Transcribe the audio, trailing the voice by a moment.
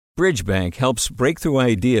Bridgebank helps breakthrough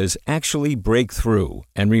ideas actually break through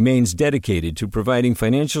and remains dedicated to providing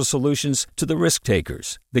financial solutions to the risk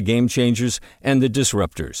takers, the game changers, and the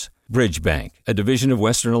disruptors. Bridgebank, a division of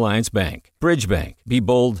Western Alliance Bank. Bridgebank. Be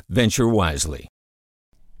bold, venture wisely.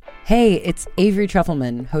 Hey, it's Avery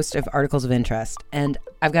Trufelman, host of Articles of Interest, and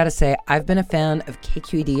I've got to say, I've been a fan of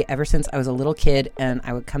KQED ever since I was a little kid, and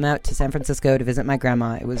I would come out to San Francisco to visit my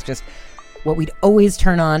grandma. It was just what we'd always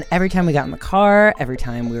turn on every time we got in the car, every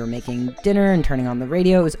time we were making dinner and turning on the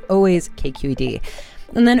radio. It was always KQED.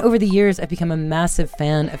 And then over the years, I've become a massive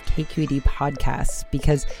fan of KQED podcasts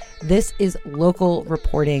because this is local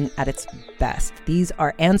reporting at its best. These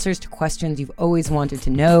are answers to questions you've always wanted to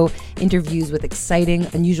know, interviews with exciting,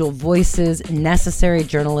 unusual voices, necessary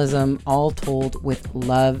journalism, all told with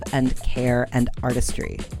love and care and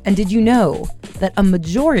artistry. And did you know that a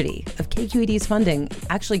majority of KQED's funding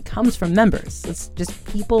actually comes from members? It's just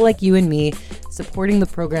people like you and me supporting the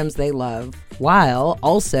programs they love, while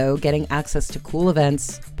also getting access to cool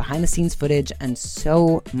events, behind-the-scenes footage, and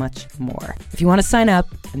so much more. If you want to sign up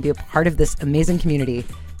and be a part of this amazing community,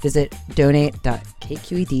 visit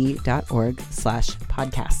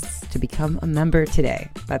donate.kqed.org/podcasts to become a member today.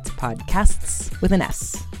 That's podcasts with an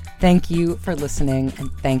S. Thank you for listening, and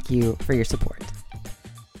thank you for your support.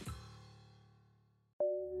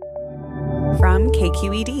 From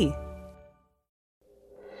KQED.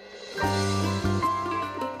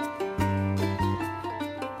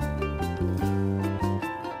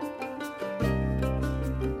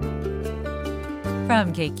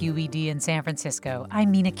 From KQED in San Francisco,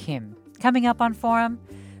 I'm Mina Kim. Coming up on Forum,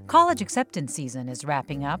 college acceptance season is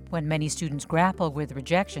wrapping up when many students grapple with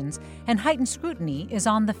rejections, and heightened scrutiny is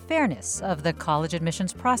on the fairness of the college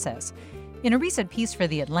admissions process. In a recent piece for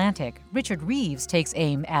The Atlantic, Richard Reeves takes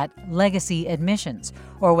aim at legacy admissions,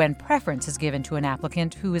 or when preference is given to an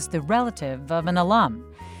applicant who is the relative of an alum.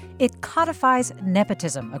 It codifies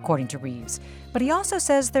nepotism, according to Reeves, but he also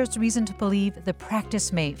says there's reason to believe the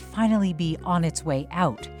practice may finally be on its way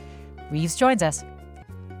out. Reeves joins us.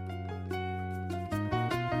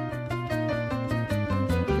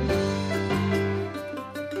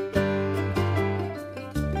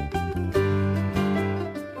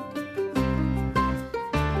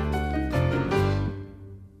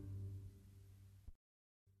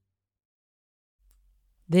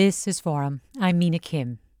 This is Forum. I'm Mina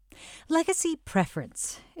Kim. Legacy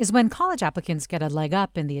preference is when college applicants get a leg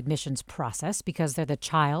up in the admissions process because they're the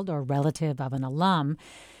child or relative of an alum.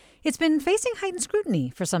 It's been facing heightened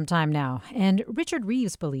scrutiny for some time now, and Richard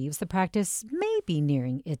Reeves believes the practice may be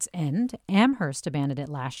nearing its end. Amherst abandoned it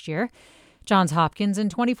last year, Johns Hopkins in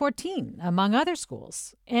 2014, among other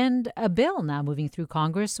schools. And a bill now moving through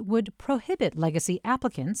Congress would prohibit legacy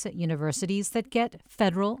applicants at universities that get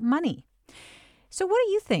federal money. So what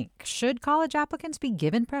do you think? Should college applicants be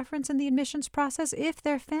given preference in the admissions process if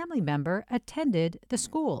their family member attended the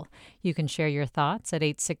school? You can share your thoughts at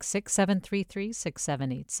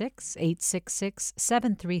 866-733-6786,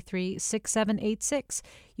 866-733-6786.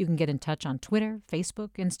 You can get in touch on Twitter,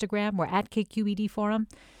 Facebook, Instagram. We're at KQED Forum.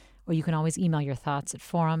 Or you can always email your thoughts at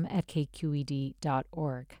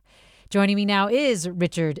forum@kqed.org. Joining me now is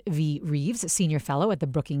Richard V. Reeves, Senior Fellow at the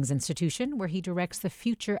Brookings Institution, where he directs the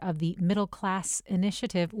Future of the Middle Class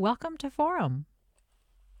Initiative. Welcome to Forum.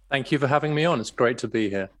 Thank you for having me on. It's great to be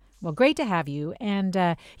here. Well, great to have you. And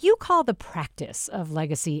you call the practice of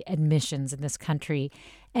legacy admissions in this country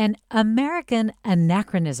an American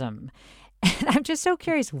anachronism. And I'm just so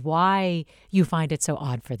curious why you find it so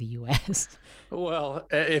odd for the U.S. Well,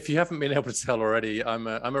 if you haven't been able to tell already, I'm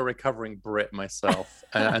a recovering Brit myself,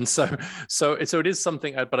 and so it is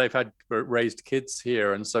something. But I've had raised kids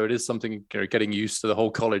here, and so it is something, getting used to the whole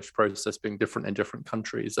college process being different in different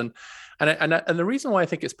countries, and the reason why I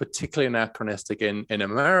think it's particularly anachronistic in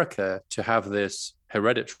America to have this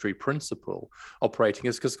hereditary principle operating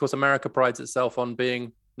is because, of course, America prides itself on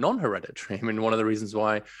being non-hereditary. I mean, one of the reasons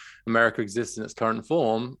why America exists in its current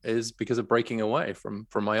form is because of breaking away from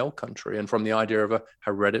my old country and from the idea of a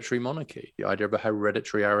hereditary monarchy, the idea of a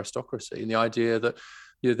hereditary aristocracy, and the idea that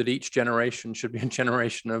that each generation should be a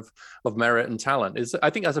generation of merit and talent. I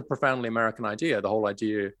think that's a profoundly American idea. The whole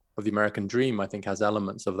idea of the American dream, I think, has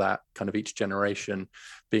elements of that kind of each generation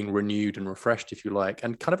being renewed and refreshed, if you like,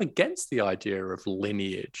 and kind of against the idea of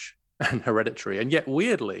lineage and hereditary. And yet,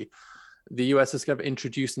 weirdly, the US has kind of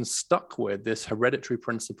introduced and stuck with this hereditary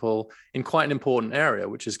principle in quite an important area,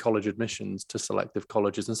 which is college admissions to selective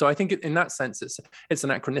colleges. And so I think in that sense, it's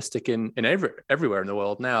anachronistic in everywhere in the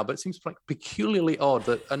world now, but it seems like peculiarly odd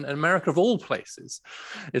that in America of all places,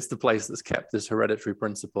 it's the place that's kept this hereditary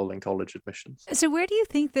principle in college admissions. So where do you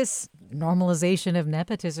think this normalization of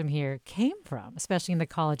nepotism here came from, especially in the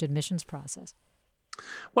college admissions process?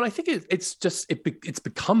 Well, I think it's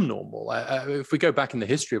become normal. If we go back in the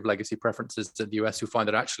history of legacy preferences in the US, you'll find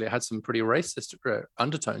that actually it had some pretty racist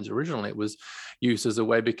undertones. Originally, it was used as a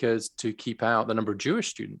way to keep out the number of Jewish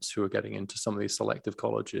students who were getting into some of these selective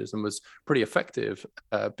colleges, and was pretty effective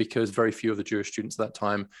because very few of the Jewish students at that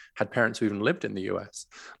time had parents who even lived in the US,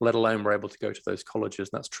 let alone were able to go to those colleges.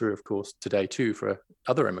 And that's true, of course, today too for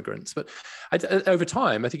other immigrants. But over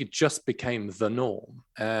time, I think it just became the norm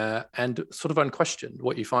and sort of unquestioned.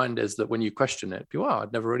 What you find is that when you question it, people,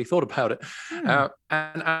 I'd never really thought about it.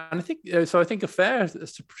 And I think, so I think a fair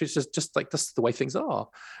is just like this is the way things are.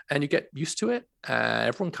 And you get used to it.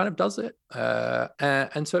 Everyone kind of does it.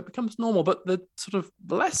 And so it becomes normal. But the sort of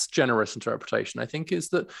less generous interpretation, I think, is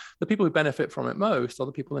that the people who benefit from it most are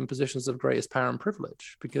the people in positions of greatest power and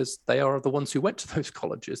privilege, because they are the ones who went to those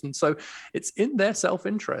colleges. And so it's in their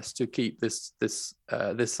self-interest to keep this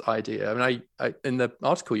idea. I mean, I in the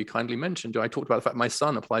article you kindly mentioned, I talked about the fact my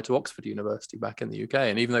son applied to Oxford University back in the UK.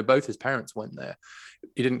 And even though both his parents went there,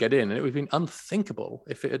 he didn't get in. And it would have been unthinkable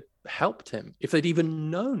if it had helped him, if they'd even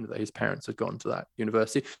known that his parents had gone to that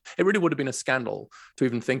university. It really would have been a scandal to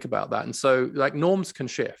even think about that. And so like norms can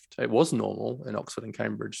shift. It was normal in Oxford and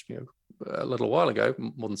Cambridge, a little while ago,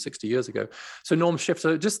 more than 60 years ago. So norms shift.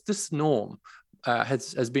 So just this norm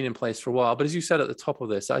has been in place for a while. But as you said at the top of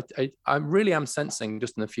this, I really am sensing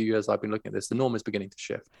just in the few years I've been looking at this, the norm is beginning to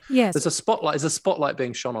shift. Yes. There's a spotlight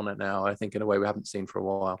being shone on it now, I think, in a way we haven't seen for a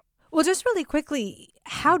while. Well, just really quickly,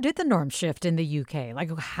 how did the norm shift in the UK?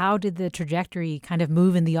 Like, how did the trajectory kind of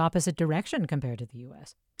move in the opposite direction compared to the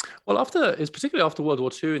US? Well, particularly after World War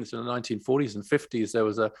II in the 1940s and 50s, there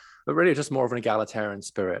was a really just more of an egalitarian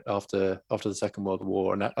spirit after the Second World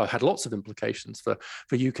War, and that had lots of implications for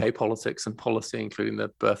UK politics and policy, including the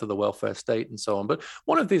birth of the welfare state and so on. But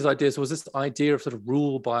one of these ideas was this idea of sort of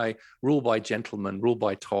rule by gentlemen, rule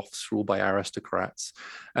by toffs, rule by aristocrats,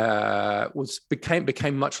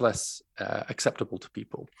 became much less acceptable to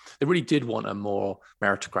people. They really did want a more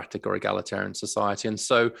meritocratic or egalitarian society. And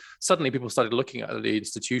so suddenly people started looking at the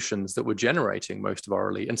institutions that were generating most of our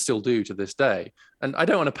elite, and still do to this day. And I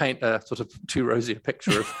don't want to paint a sort of too rosy a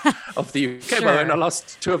picture of the UK. Sure. By the way,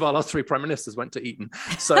 two of our last three prime ministers went to Eton.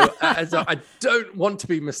 So I don't want to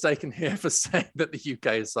be mistaken here for saying that the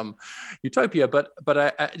UK is some utopia. But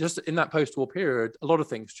I just in that post-war period, a lot of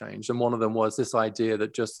things changed. And one of them was this idea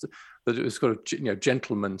that it was sort of,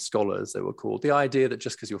 gentlemen scholars, they were called. The idea that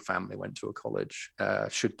just because your family went to a college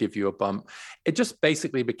should give you a bump. It just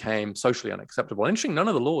basically became socially unacceptable. And interesting, none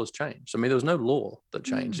of the laws changed. I mean, there was no law that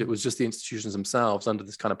changed. It was just the institutions themselves, under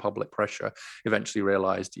this kind of public pressure, eventually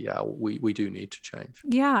realized, we do need to change.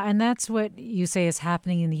 Yeah, and that's what you say is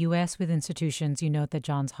happening in the U.S. with institutions. You note that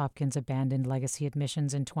Johns Hopkins abandoned legacy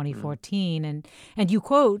admissions in 2014. And you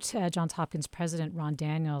quote Johns Hopkins President Ron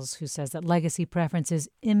Daniels, who says that legacy preference is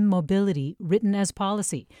immobility written as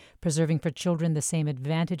policy, preserving for children the same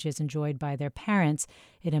advantages enjoyed by their parents.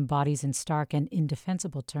 It embodies in stark and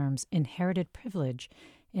indefensible terms inherited privilege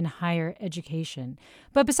in higher education.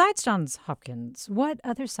 But besides Johns Hopkins, what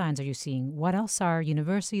other signs are you seeing? What else are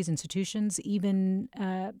universities, institutions, even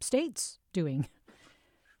states doing?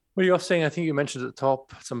 Well, you're seeing, I think you mentioned at the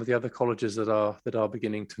top, some of the other colleges that are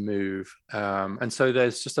beginning to move. And so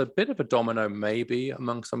there's just a bit of a domino maybe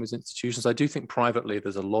among some of these institutions. I do think privately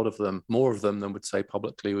there's a lot of them, more of them than would say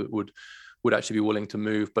publicly would actually be willing to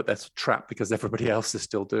move, but that's trapped because everybody else is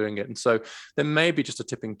still doing it. And so there may be just a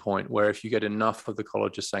tipping point where if you get enough of the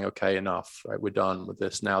colleges saying, okay, enough, right, we're done with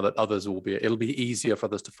this now, that others it'll be easier for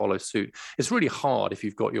others to follow suit. It's really hard if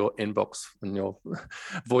you've got your inbox and your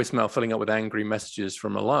voicemail filling up with angry messages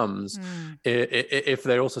from alums, if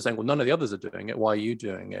they're also saying, well, none of the others are doing it, why are you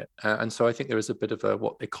doing it? And so I think there is a bit of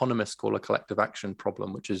what economists call a collective action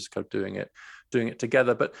problem, which is kind of doing it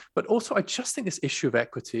together. But also I just think this issue of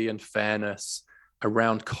equity and fairness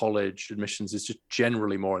around college admissions is just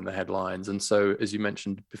generally more in the headlines. And so, as you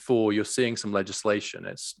mentioned before, you're seeing some legislation.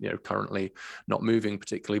 It's currently not moving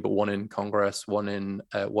particularly, but one in Congress, one in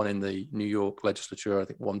the New York legislature, I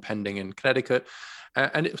think one pending in Connecticut.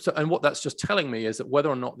 And what that's just telling me is that whether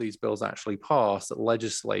or not these bills actually pass, that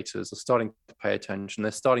legislators are starting to pay attention.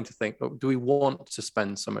 They're starting to think, do we want to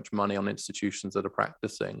spend so much money on institutions that are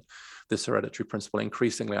practicing this hereditary principle?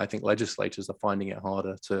 Increasingly, I think legislators are finding it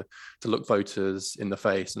harder to look voters colleges in the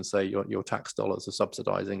face and say your tax dollars are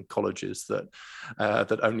subsidizing colleges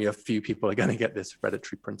that only a few people are going to get this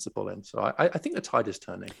hereditary principle in. So I think the tide is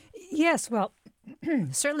turning. Yes, well,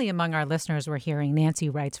 certainly among our listeners, we're hearing Nancy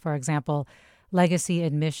writes, for example, legacy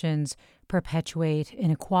admissions perpetuate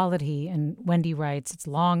inequality. And Wendy writes, it's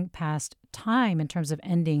long past time in terms of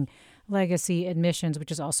ending legacy admissions,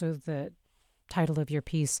 which is also the title of your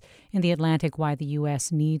piece in The Atlantic, Why the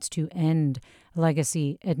U.S. Needs to End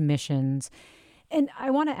Legacy Admissions. And I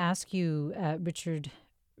want to ask you, Richard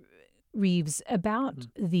Reeves, about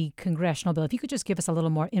the congressional bill. If you could just give us a little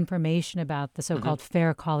more information about the so-called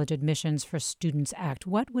Fair College Admissions for Students Act.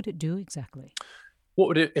 What would it do exactly? What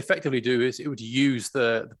would it effectively do is it would use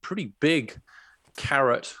the pretty big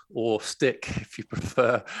carrot or stick, if you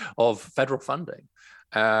prefer, of federal funding.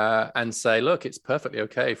 And say, look, it's perfectly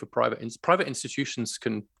okay for private institutions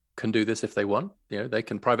can do this if they want.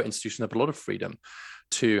 Private institutions have a lot of freedom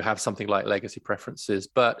to have something like legacy preferences.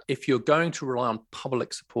 But if you're going to rely on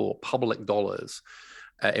public support, public dollars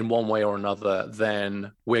in one way or another,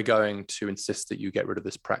 then we're going to insist that you get rid of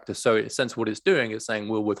this practice. So in a sense, what it's doing is saying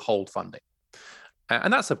we'll withhold funding.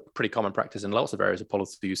 And that's a pretty common practice in lots of areas of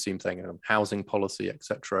policy. You see things, housing policy, et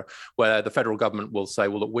cetera, where the federal government will say,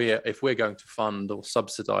 well, look, if we're going to fund or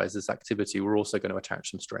subsidize this activity, we're also going to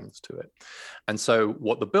attach some strings to it. And so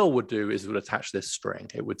what the bill would do is it would attach this string.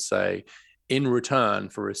 It would say, in return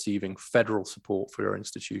for receiving federal support for your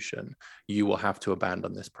institution, you will have to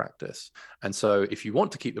abandon this practice. And so if you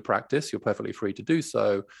want to keep the practice, you're perfectly free to do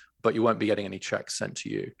so, but you won't be getting any checks sent to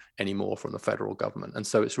you anymore from the federal government. And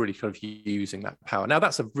so it's really kind of using that power. Now,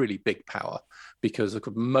 that's a really big power because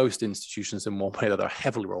most institutions in one way or another are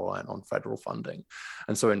heavily reliant on federal funding.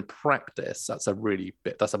 And so in practice, that's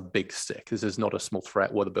a big stick. This is not a small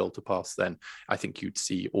threat. Were the bill to pass, then I think you'd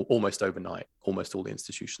see almost overnight, almost all the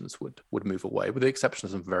institutions would move away, with the exception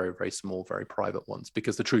of some very, very small, very private ones,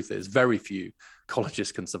 because the truth is very few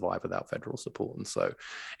colleges can survive without federal support. And so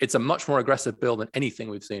it's a much more aggressive bill than anything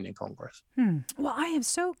we've seen in Congress. Well, I am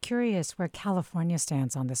so curious where California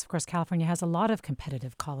stands on this. Of course, California has a lot of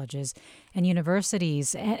competitive colleges and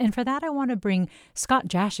universities. And for that, I want to bring Scott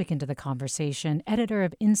Jaschik into the conversation, editor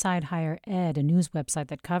of Inside Higher Ed, a news website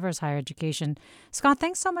that covers higher education. Scott,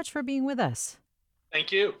 thanks so much for being with us.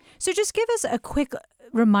 Thank you. So just give us a quick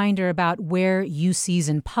reminder about where UCs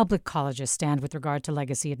and public colleges stand with regard to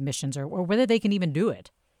legacy admissions, or whether they can even do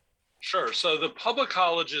it. Sure. So the public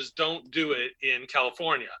colleges don't do it in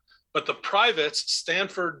California, but the privates,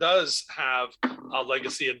 Stanford does have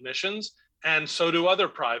legacy admissions, and so do other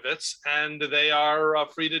privates, and they are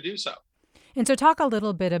free to do so. And so talk a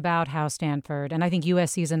little bit about how Stanford, and I think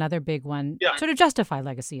USC is another big one, sort of justify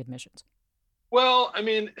legacy admissions. Well, I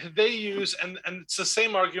mean, they use, and it's the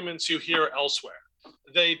same arguments you hear elsewhere.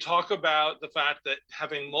 They talk about the fact that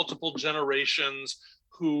having multiple generations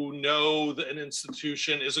who know that an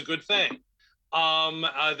institution is a good thing.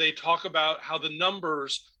 They talk about how the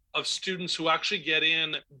numbers of students who actually get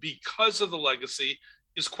in because of the legacy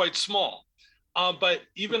is quite small. But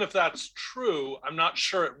even if that's true, I'm not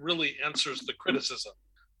sure it really answers the criticism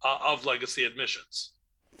of legacy admissions.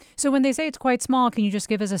 So when they say it's quite small, can you just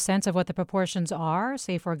give us a sense of what the proportions are,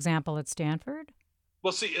 say, for example, at Stanford?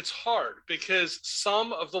 Well, see, it's hard because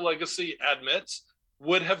some of the legacy admits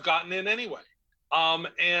would have gotten in anyway.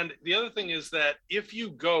 And the other thing is that if you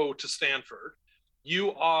go to Stanford,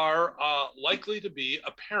 you are likely to be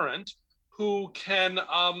a parent who can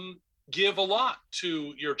give a lot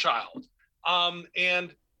to your child.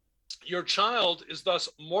 And your child is thus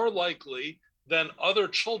more likely than other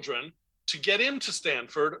children to get into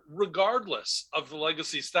Stanford, regardless of the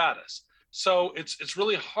legacy status. So it's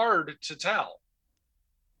really hard to tell.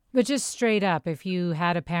 But just straight up, if you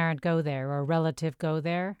had a parent go there or a relative go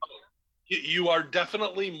there? You are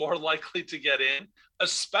definitely more likely to get in,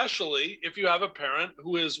 especially if you have a parent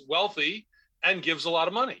who is wealthy and gives a lot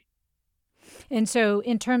of money. And so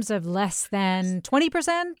in terms of less than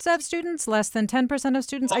 20% of students, less than 10% of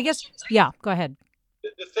students, I guess, yeah, go ahead.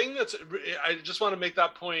 The thing I just want to make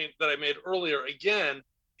that point that I made earlier. Again,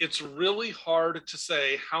 it's really hard to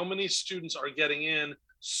say how many students are getting in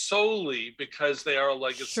solely because they are a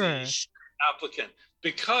legacy applicant,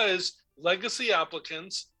 because legacy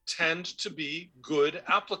applicants tend to be good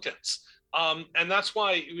applicants. And that's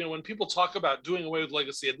why, when people talk about doing away with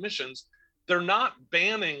legacy admissions, they're not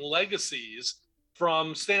banning legacies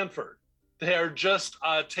from Stanford. They're just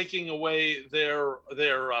taking away their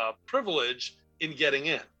privilege in getting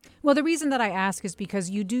in. Well, the reason that I ask is because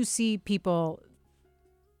you do see people,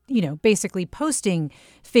 basically posting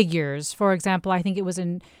figures. For example, I think it was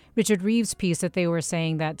in Richard Reeves' piece that they were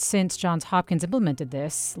saying that since Johns Hopkins implemented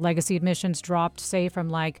this, legacy admissions dropped, say, from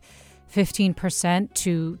like 15%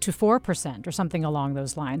 to 4% or something along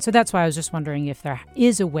those lines. So that's why I was just wondering if there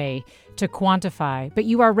is a way to quantify. But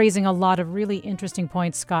you are raising a lot of really interesting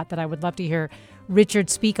points, Scott, that I would love to hear Richard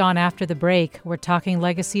speak on after the break. We're talking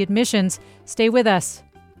legacy admissions. Stay with us.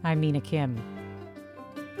 I'm Mina Kim.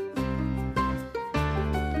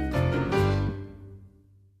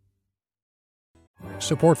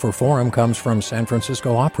 Support for Forum comes from San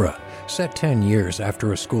Francisco Opera. Set 10 years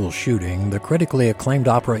after a school shooting, the critically acclaimed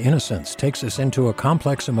opera Innocence takes us into a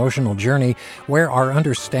complex emotional journey where our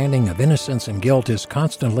understanding of innocence and guilt is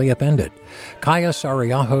constantly upended. Kaya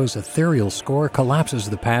Sariaho's ethereal score collapses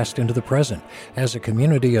the past into the present as a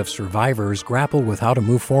community of survivors grapple with how to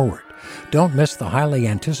move forward. Don't miss the highly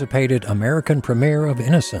anticipated American premiere of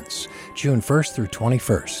Innocence, June 1st through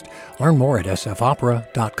 21st. Learn more at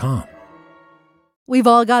sfopera.com. We've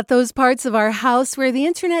all got those parts of our house where the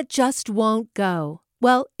internet just won't go.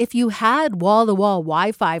 Well, if you had wall-to-wall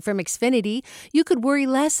Wi-Fi from Xfinity, you could worry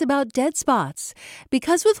less about dead spots.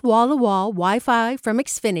 Because with wall-to-wall Wi-Fi from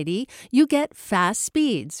Xfinity, you get fast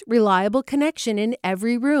speeds, reliable connection in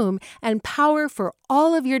every room, and power for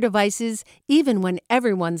all of your devices, even when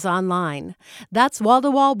everyone's online. That's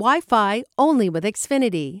wall-to-wall Wi-Fi only with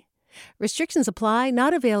Xfinity. Restrictions apply,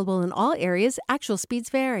 not available in all areas. Actual speeds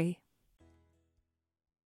vary.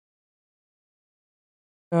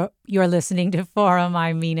 You're listening to Forum.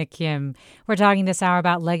 I'm Mina Kim. We're talking this hour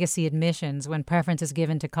about legacy admissions, when preference is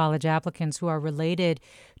given to college applicants who are related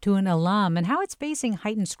to an alum, and how it's facing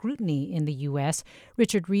heightened scrutiny in the U.S.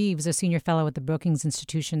 Richard Reeves, a senior fellow at the Brookings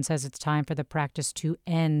Institution, says it's time for the practice to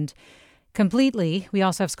end completely. We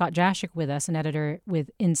also have Scott Jashik with us, an editor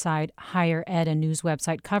with Inside Higher Ed, a news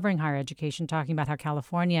website covering higher education, talking about how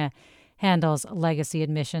California handles legacy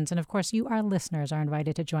admissions. And of course, you, our listeners, are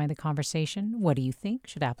invited to join the conversation. What do you think?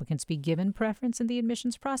 Should applicants be given preference in the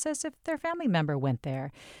admissions process if their family member went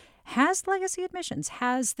there? Has legacy admissions,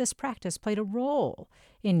 has this practice played a role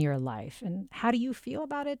in your life? And how do you feel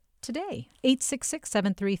about it today?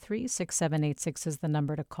 866-733-6786 is the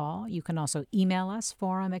number to call. You can also email us,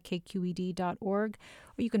 forum@kqed.org,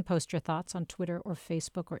 or you can post your thoughts on Twitter or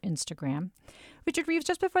Facebook or Instagram. Richard Reeves,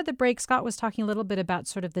 just before the break, Scott was talking a little bit about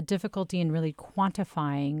sort of the difficulty in really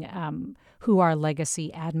quantifying who our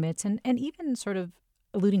legacy admits, and even sort of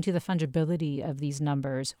alluding to the fungibility of these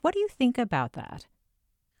numbers. What do you think about that?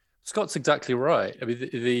 Scott's exactly right. I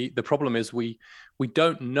mean, the problem is we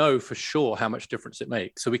don't know for sure how much difference it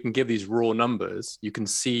makes. So we can give these raw numbers. You can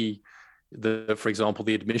see for example,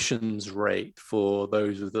 the admissions rate for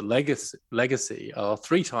those with the legacy are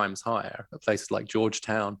 3 times higher at places like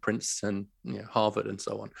Georgetown, Princeton, Harvard, and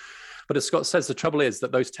so on. But as Scott says, the trouble is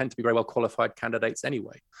that those tend to be very well qualified candidates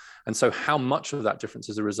anyway. And so how much of that difference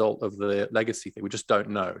is a result of the legacy thing, we just don't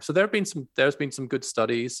know. So there's been some good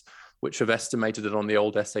studies which have estimated it on the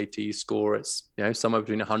old SAT score. It's somewhere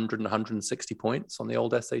between 100 and 160 points on the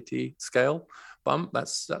old SAT scale bump.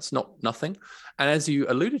 That's not nothing. And as you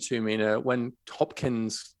alluded to, Mina, when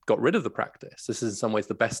Hopkins got rid of the practice, this is in some ways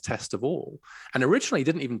the best test of all. And originally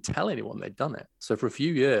didn't even tell anyone they'd done it. So for a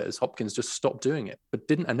few years, Hopkins just stopped doing it, but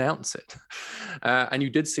didn't announce it. And you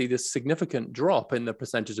did see this significant drop in the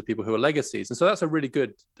percentage of people who are legacies. And so that's a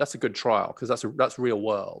good trial, because that's real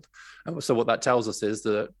world. And so what that tells us is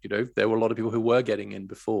that, there were a lot of people who were getting in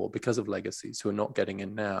before because of legacies who are not getting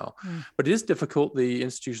in now. But it is difficult. The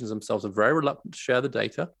institutions themselves are very reluctant to share the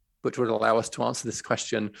data, which would allow us to answer this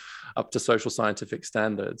question up to social scientific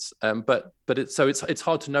standards. But it's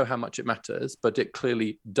hard to know how much it matters, but it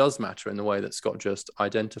clearly does matter in the way that Scott just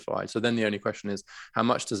identified. So then the only question is, how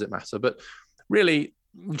much does it matter? But really,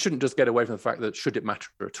 we shouldn't just get away from the fact that should it matter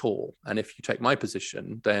at all? And if you take my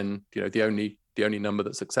position, then the only number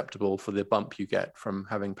that's acceptable for the bump you get from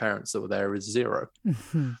having parents that were there is 0.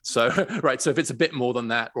 Mm-hmm. So if it's a bit more than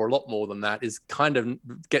that or a lot more than that, is kind of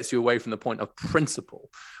gets you away from the point of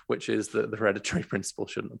principle, which is that the hereditary principle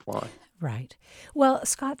shouldn't apply. Right. Well,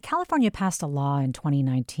 Scott, California passed a law in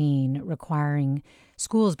 2019 requiring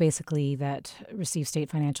schools basically that receive state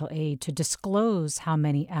financial aid to disclose how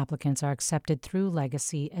many applicants are accepted through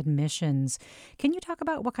legacy admissions. Can you talk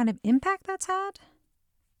about what kind of impact that's had?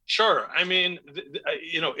 Sure. I mean,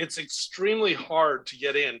 it's extremely hard to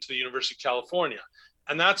get into the University of California.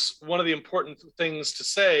 And that's one of the important things to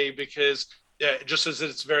say, because just as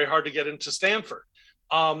it's very hard to get into Stanford.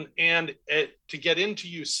 To get into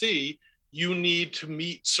UC, you need to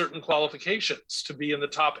meet certain qualifications to be in the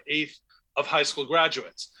top 8th of high school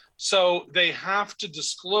graduates. So they have to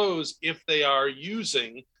disclose if they are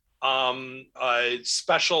using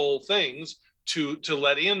special things to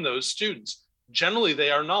let in those students. Generally,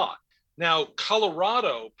 they are not. Now,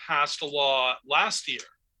 Colorado passed a law last year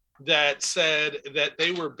that said that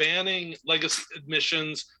they were banning legacy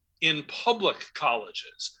admissions in public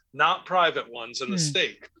colleges, not private ones in the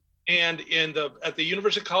state. And at the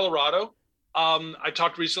University of Colorado, I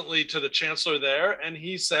talked recently to the chancellor there, and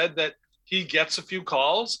he said that he gets a few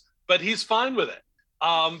calls, but he's fine with it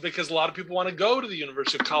because a lot of people want to go to the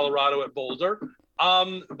University of Colorado at Boulder.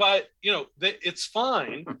 But, it's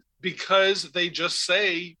fine because they just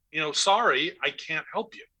say, sorry, I can't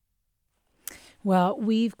help you. Well,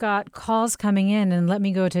 we've got calls coming in, and let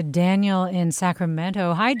me go to Daniel in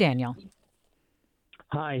Sacramento. Hi, Daniel.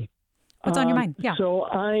 Hi. What's on your mind? Yeah. So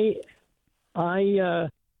I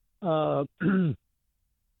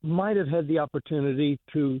might have had the opportunity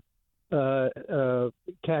to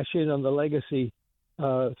cash in on the legacy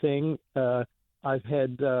thing. I've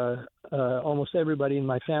had almost everybody in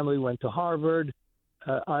my family went to Harvard.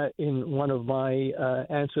 One of my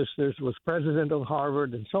ancestors was president of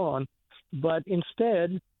Harvard and so on. But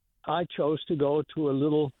instead, I chose to go to a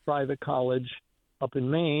little private college up in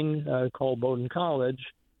Maine called Bowdoin College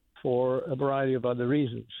for a variety of other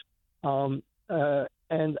reasons. And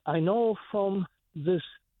I know from this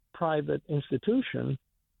private institution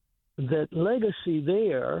that legacy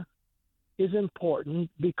there is important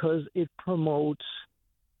because it promotes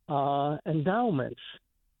endowments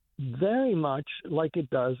very much like it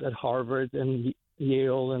does at Harvard and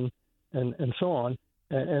Yale and so on.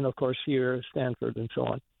 And of course here, Stanford and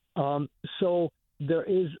so on. So there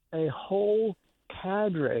is a whole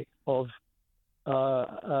cadre of,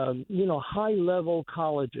 high-level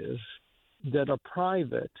colleges that are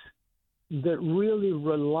private that really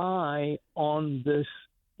rely on this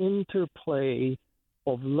interplay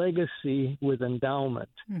of legacy with endowment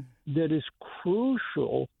that is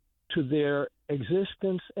crucial to their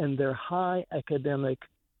existence and their high academic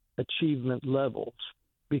achievement levels.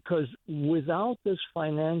 Because without this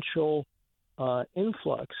financial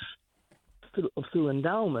influx through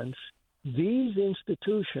endowments, these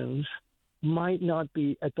institutions might not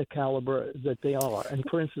be at the caliber that they are. And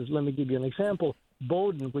for instance, let me give you an example.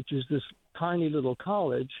 Bowdoin, which is this tiny little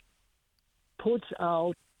college, puts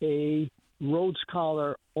out a Rhodes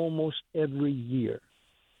Scholar almost every year.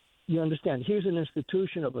 You understand? Here's an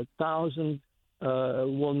institution of 1,000,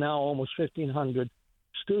 now almost 1,500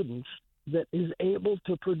 students that is able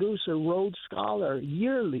to produce a Rhodes Scholar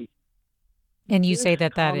yearly. And you say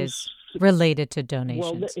that is related to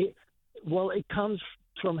donations. It comes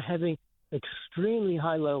from having extremely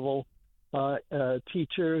high-level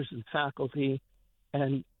teachers and faculty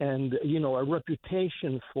and a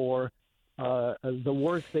reputation for the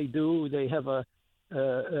work they do. They have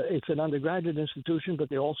it's an undergraduate institution, but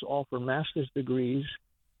they also offer master's degrees.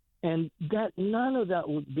 And that none of that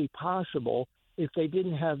would be possible if they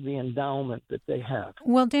didn't have the endowment that they have.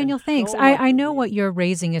 Well, Daniel, thanks. I know what you're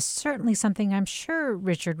raising is certainly something I'm sure,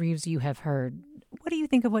 Richard Reeves, you have heard. What do you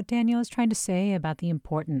think of what Daniel is trying to say about the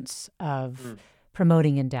importance of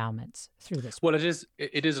promoting endowments through this? Well, it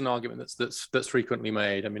is an argument that's frequently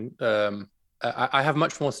made. I mean, I have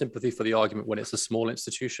much more sympathy for the argument when it's a small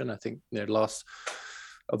institution. I think obviously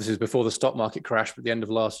it was before the stock market crash, but at the end of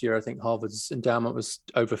last year, I think Harvard's endowment was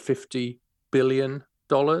over $50 billion.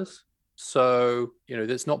 So,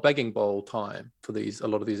 it's not begging bowl time for a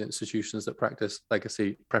lot of these institutions that practice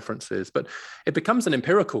legacy preferences. But it becomes an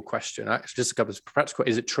empirical question, actually, just a couple of practical,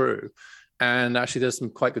 is it true? And actually, there's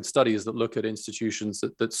some quite good studies that look at institutions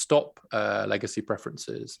that stop legacy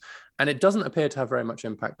preferences. And it doesn't appear to have very much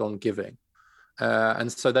impact on giving.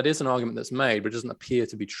 And so that is an argument that's made, but it doesn't appear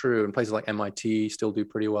to be true. And places like MIT still do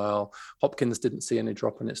pretty well. Hopkins didn't see any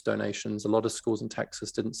drop in its donations. A lot of schools in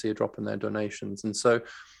Texas didn't see a drop in their donations. And so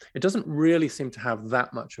it doesn't really seem to have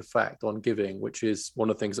that much effect on giving, which is one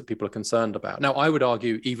of the things that people are concerned about. Now, I would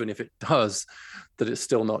argue, even if it does, that it's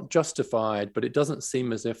still not justified, but it doesn't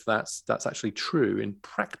seem as if that's actually true in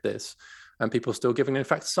practice. And people are still giving. In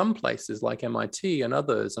fact, some places like MIT and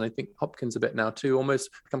others, and I think Hopkins a bit now too, almost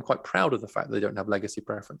become quite proud of the fact that they don't have legacy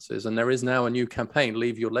preferences. And there is now a new campaign,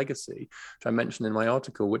 Leave Your Legacy, which I mentioned in my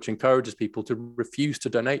article, which encourages people to refuse to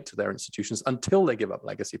donate to their institutions until they give up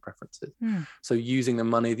legacy preferences. So using the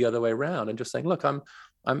money the other way around and just saying, look, I'm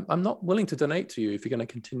not willing to donate to you if you're going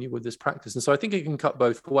to continue with this practice. And so I think it can cut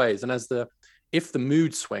both ways. And if the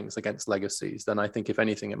mood swings against legacies, then I think, if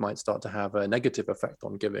anything, it might start to have a negative effect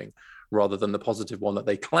on giving rather than the positive one that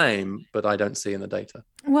they claim, but I don't see in the data.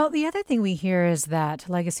 Well, the other thing we hear is that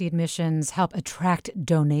legacy admissions help attract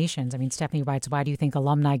donations. I mean, Stephanie writes, why do you think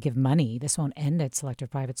alumni give money? This won't end at selective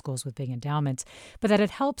private schools with big endowments, but that it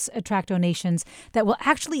helps attract donations that will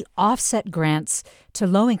actually offset grants to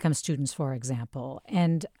low-income students, for example.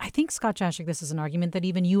 And I think, Scott Jaschik, this is an argument that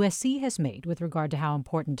even USC has made with regard to how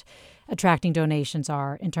important attracting donations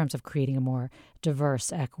are in terms of creating a more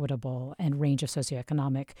diverse, equitable, and range of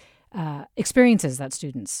socioeconomic experiences that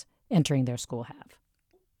students entering their school have?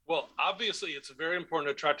 Well, obviously, it's very important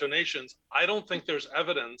to attract donations. I don't think there's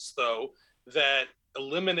evidence, though, that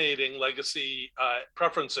eliminating legacy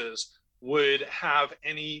preferences would have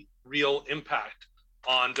any real impact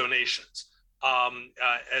on donations.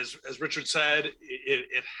 As Richard said,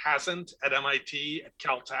 it hasn't at MIT, at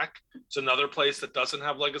Caltech. It's another place that doesn't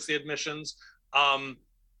have legacy admissions, and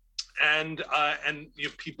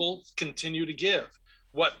people continue to give.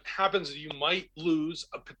 What happens is you might lose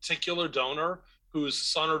a particular donor whose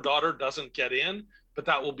son or daughter doesn't get in, but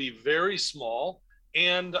that will be very small.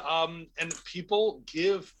 And people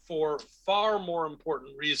give for far more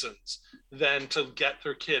important reasons than to get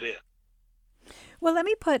their kid in. Well, let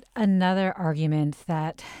me put another argument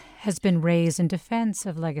that has been raised in defense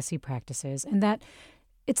of legacy practices, and that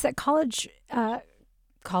it's that colleges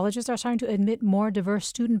are starting to admit more diverse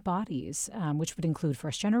student bodies, which would include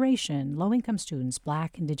first generation, low-income students,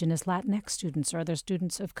 Black, Indigenous, Latinx students, or other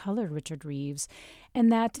students of color, Richard Reeves,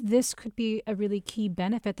 and that this could be a really key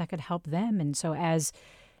benefit that could help them. And so as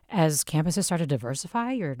campuses start to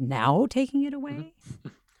diversify, you're now taking it away?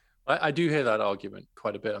 I do hear that argument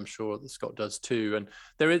quite a bit. I'm sure that Scott does too. And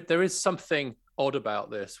there is something odd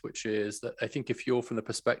about this, which is that I think if you're from the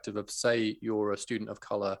perspective of, say, you're a student of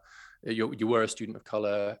color, you were a student of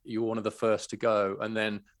color, you were one of the first to go, and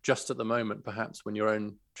then just at the moment, perhaps when your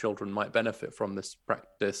own children might benefit from this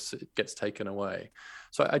practice, it gets taken away.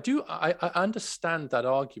 So I understand that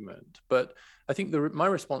argument, but I think my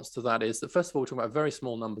response to that is that, first of all, we're talking about very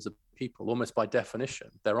small numbers of people. Almost by definition,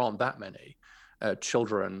 there aren't that many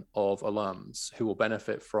children of alums who will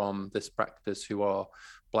benefit from this practice who are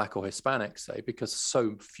Black or Hispanic, say, because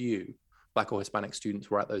so few Black or Hispanic students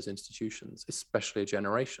were at those institutions, especially a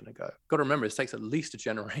generation ago. Got to remember, it takes at least a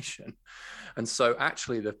generation. And so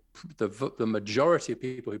actually the majority of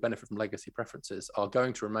people who benefit from legacy preferences are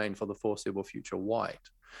going to remain for the foreseeable future white.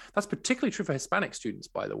 That's particularly true for Hispanic students,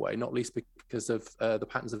 by the way, not least because of the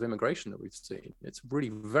patterns of immigration that we've seen. It's really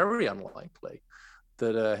very unlikely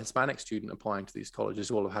that a Hispanic student applying to these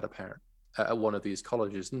colleges will have had a parent at one of these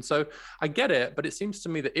colleges. And so I get it, but it seems to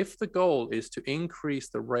me that if the goal is to increase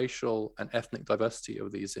the racial and ethnic diversity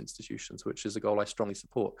of these institutions, which is a goal I strongly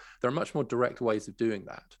support, there are much more direct ways of doing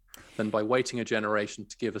that than by waiting a generation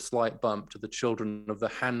to give a slight bump to the children of the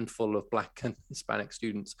handful of Black and Hispanic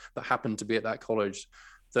students that happened to be at that college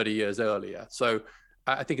 30 years earlier. So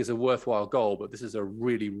I think it's a worthwhile goal, but this is a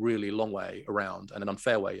really, really long way around and an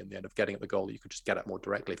unfair way in the end of getting at the goal that you could just get at more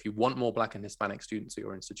directly. If you want more Black and Hispanic students at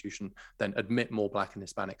your institution, then admit more Black and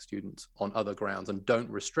Hispanic students on other grounds and don't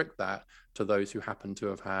restrict that to those who happen to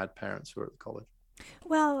have had parents who are at the college.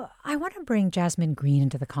 Well, I want to bring Jasmine Green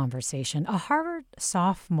into the conversation, a Harvard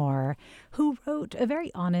sophomore who wrote a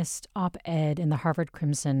very honest op-ed in the Harvard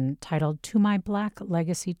Crimson titled "To My Black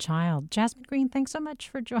Legacy Child." Jasmine Green, thanks so much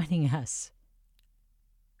for joining us.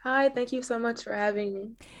 Hi, thank you so much for having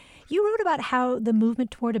me. You wrote about how the movement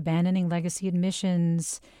toward abandoning legacy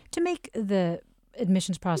admissions to make the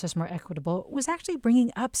admissions process more equitable was actually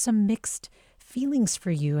bringing up some mixed feelings for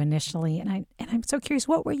you initially. And I'm so curious,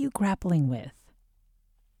 what were you grappling with?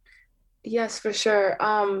 Yes, for sure.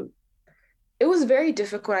 It was very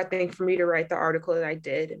difficult, I think, for me to write the article that I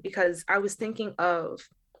did because I was thinking of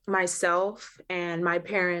myself and my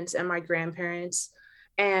parents and my grandparents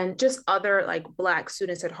and just other like Black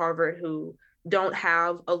students at Harvard who don't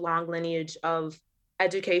have a long lineage of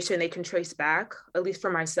education they can trace back, at least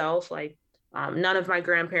for myself. Like none of my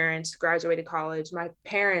grandparents graduated college. My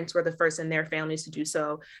parents were the first in their families to do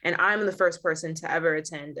so. And I'm the first person to ever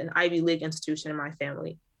attend an Ivy League institution in my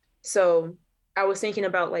family. So I was thinking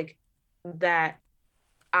about like that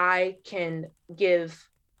I can give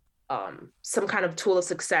some kind of tool of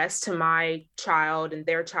success to my child and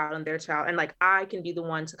their child and their child. And like, I can be the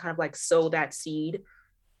one to kind of like sow that seed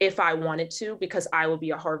if I wanted to, because I will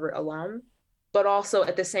be a Harvard alum, but also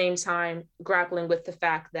at the same time, grappling with the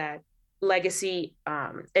fact that legacy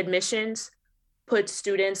admissions put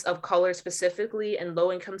students of color specifically and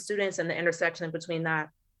low-income students and the intersection between that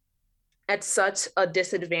at such a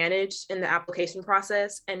disadvantage in the application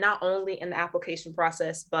process. And not only in the application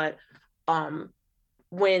process, but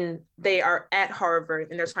when they are at Harvard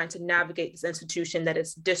and they're trying to navigate this institution that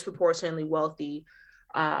is disproportionately wealthy,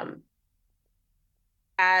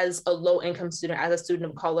 as a low-income student, as a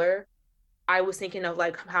student of color, I was thinking of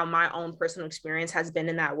like how my own personal experience has been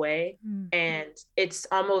in that way. And it's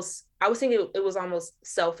almost, I was thinking it was almost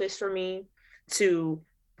selfish for me to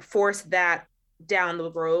force that down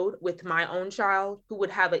the road with my own child who would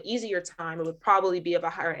have an easier time. It would probably be of a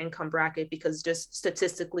higher income bracket because just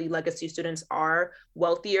statistically legacy students are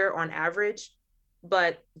wealthier on average,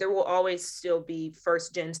 but there will always still be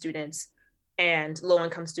first gen students and low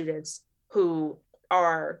income students who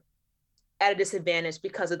are at a disadvantage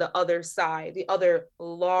because of the other side, the other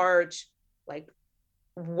large like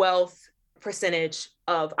wealth percentage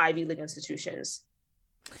of Ivy League institutions.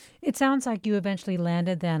 It sounds like you eventually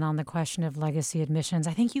landed then on the question of legacy admissions.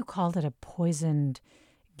 I think you called it a poisoned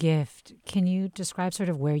gift. Can you describe sort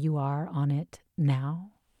of where you are on it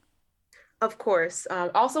now? Of course. I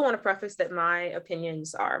also want to preface that my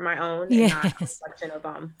opinions are my own and not a reflection of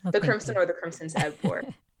the Crimson or the Crimson's Ed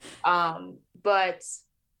Board. But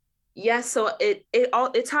yes, so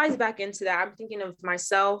it ties back into that. I'm thinking of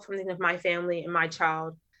myself, I'm thinking of my family and my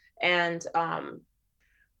child. And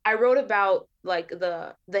I wrote about like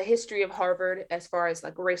the history of Harvard as far as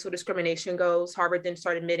like racial discrimination goes. Harvard didn't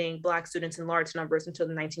start admitting Black students in large numbers until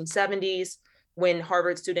the 1970s. When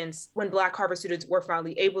Black Harvard students were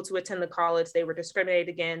finally able to attend the college, they were discriminated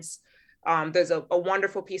against. There's a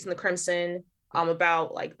wonderful piece in the Crimson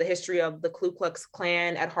about like the history of the Ku Klux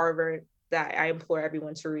Klan at Harvard that I implore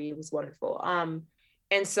everyone to read. It was wonderful. And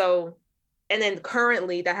then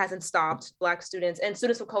currently that hasn't stopped. Black students and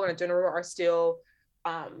students of color in general are still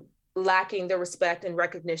lacking the respect and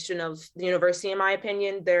recognition of the university, in my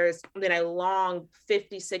opinion. There's been a long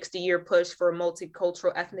 50, 60-year push for a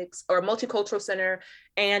multicultural center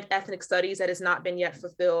and ethnic studies that has not been yet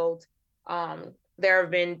fulfilled. There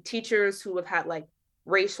have been teachers who have had like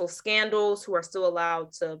racial scandals who are still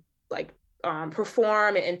allowed to like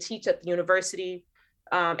perform and teach at the university,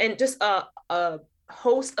 and just a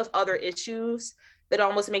host of other issues that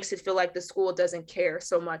almost makes it feel like the school doesn't care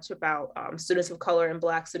so much about students of color and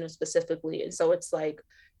Black students specifically. And so it's like,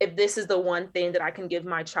 if this is the one thing that I can give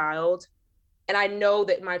my child, and I know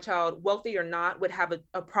that my child, wealthy or not, would have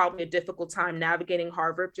probably a difficult time navigating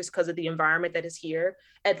Harvard just because of the environment that is here,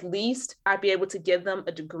 at least I'd be able to give them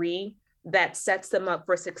a degree that sets them up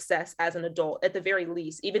for success as an adult, at the very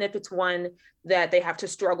least, even if it's one that they have to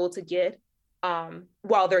struggle to get.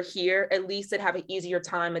 While they're here, at least they'd have an easier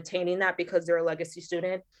time attaining that because they're a legacy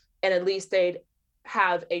student, and at least they'd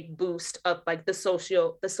have a boost of like the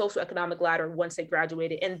socioeconomic ladder once they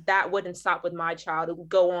graduated. And that wouldn't stop with my child. It would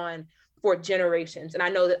go on for generations. And I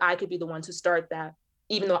know that I could be the one to start that,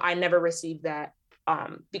 even though I never received that,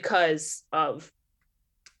 because of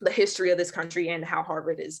the history of this country and how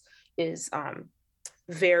Harvard is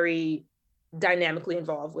very dynamically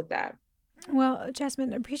involved with that. Well,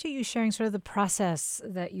 Jasmine, I appreciate you sharing sort of the process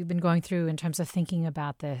that you've been going through in terms of thinking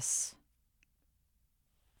about this.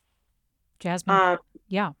 Jasmine?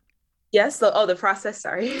 Yeah. Yes. So, the process,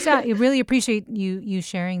 sorry. So I really appreciate you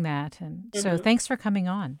sharing that. And so thanks for coming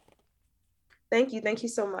on. Thank you. Thank you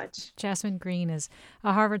so much. Jasmine Green is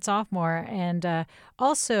a Harvard sophomore and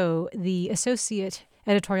also the associate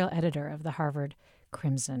editorial editor of the Harvard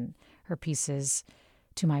Crimson. Her piece is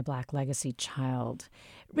To My Black Legacy Child.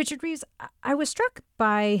 Richard Reeves, I was struck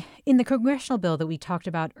by, in the congressional bill that we talked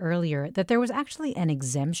about earlier, that there was actually an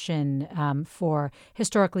exemption for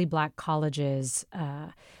historically Black colleges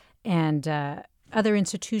and other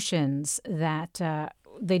institutions that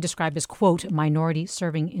they described as, quote,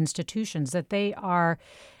 minority-serving institutions, that they are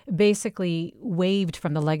basically waived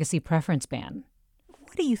from the legacy preference ban.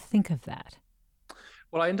 What do you think of that?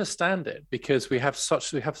 Well, I understand it because we have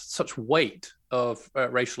such weight of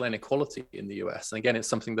racial inequality in the US, and again, it's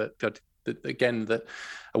something that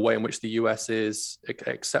a way in which the US is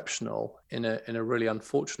exceptional in a really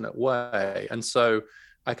unfortunate way, and so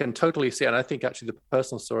I can totally see it. And I think actually the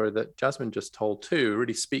personal story that Jasmine just told too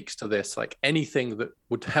really speaks to this. Like anything that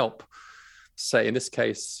would help, say in this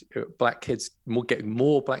case, Black kids getting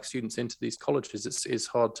more Black students into these colleges, is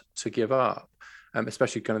hard to give up.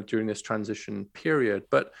 Especially kind of during this transition period.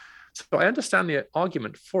 But so I understand the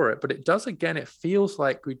argument for it, but it feels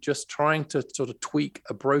like we're just trying to sort of tweak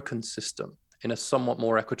a broken system in a somewhat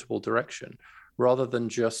more equitable direction, rather than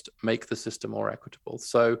just make the system more equitable.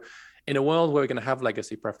 So in a world where we're going to have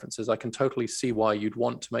legacy preferences, I can totally see why you'd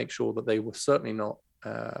want to make sure that they were certainly not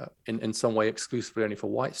in some way exclusively only for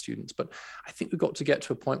white students. But I think we've got to get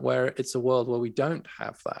to a point where it's a world where we don't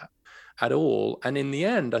have that at all. And in the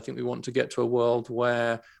end, I think we want to get to a world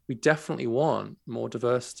where we definitely want more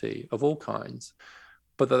diversity of all kinds,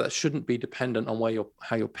 but that shouldn't be dependent on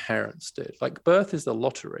how your parents did. Like birth is the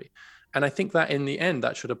lottery. And I think that in the end,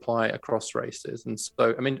 that should apply across races. And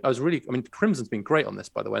so, Crimson's been great on this,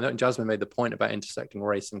 by the way. I know Jasmine made the point about intersecting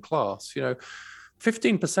race and class.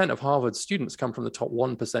 15% of Harvard students come from the top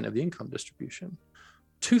 1% of the income distribution.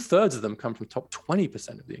 2/3 of them come from top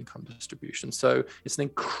 20% of the income distribution. So it's an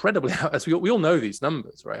incredibly, as we all know these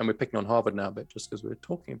numbers, right? And we're picking on Harvard now a bit just because we're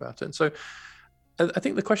talking about it. And so I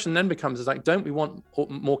think the question then becomes is like, don't we want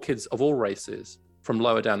more kids of all races from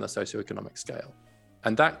lower down the socioeconomic scale?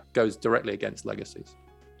 And that goes directly against legacies.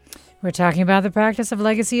 We're talking about the practice of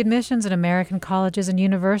legacy admissions in American colleges and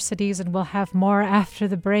universities, and we'll have more after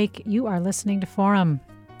the break. You are listening to Forum.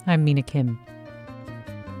 I'm Mina Kim.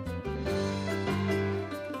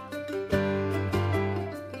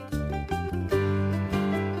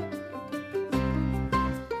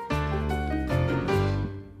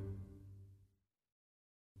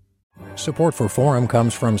 Support for Forum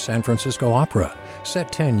comes from San Francisco Opera.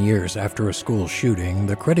 Set 10 years after a school shooting,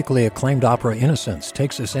 the critically acclaimed opera Innocence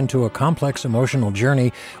takes us into a complex emotional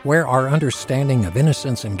journey where our understanding of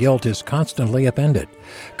innocence and guilt is constantly upended.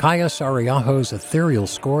 Kaya Sariaho's ethereal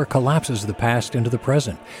score collapses the past into the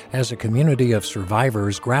present as a community of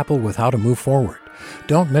survivors grapple with how to move forward.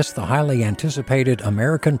 Don't miss the highly anticipated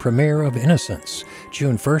American premiere of Innocence,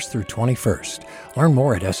 June 1st through 21st. Learn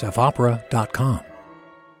more at sfopera.com.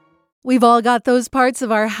 We've all got those parts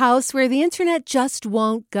of our house where the internet just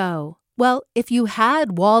won't go. Well, if you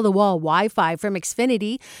had wall-to-wall Wi-Fi from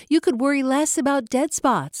Xfinity, you could worry less about dead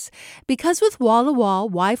spots. Because with wall-to-wall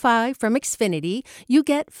Wi-Fi from Xfinity, you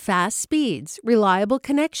get fast speeds, reliable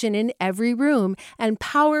connection in every room, and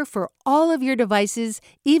power for all of your devices,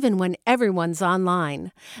 even when everyone's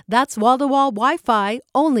online. That's wall-to-wall Wi-Fi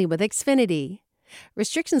only with Xfinity.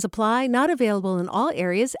 Restrictions apply, not available in all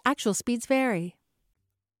areas. Actual speeds vary.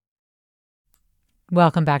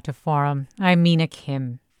 Welcome back to Forum. I'm Mina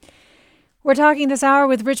Kim. We're talking this hour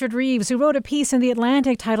with Richard Reeves, who wrote a piece in The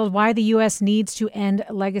Atlantic titled Why the U.S. Needs to End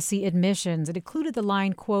Legacy Admissions. It included the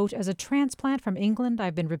line, quote, "As a transplant from England,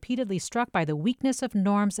 I've been repeatedly struck by the weakness of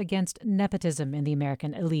norms against nepotism in the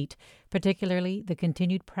American elite, particularly the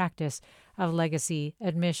continued practice of legacy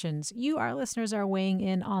admissions." You, our listeners, are weighing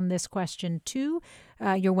in on this question, too.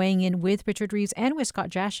 You're weighing in with Richard Reeves and with Scott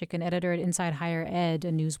Jashik, an editor at Inside Higher Ed,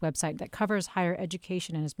 a news website that covers higher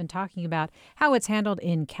education and has been talking about how it's handled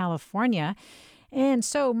in California. And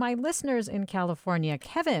so, my listeners in California,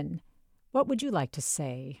 Kevin, what would you like to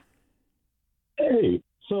say? Hey,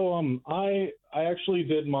 so I actually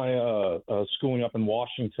did my schooling up in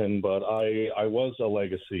Washington, but I was a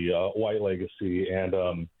legacy, white legacy,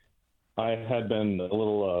 and I had been a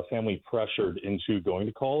little family pressured into going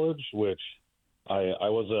to college, which I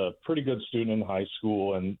was a pretty good student in high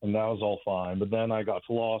school, and that was all fine. But then I got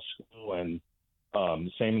to law school, and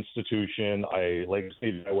same institution. I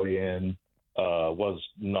legacied my way in, was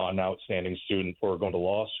not an outstanding student for going to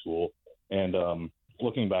law school. And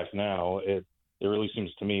looking back now, it really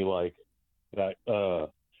seems to me like that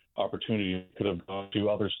opportunity could have gone to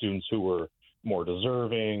other students who were more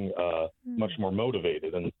deserving, much more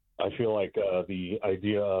motivated. And I feel like the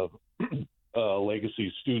idea of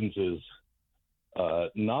legacy students is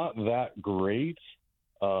not that great.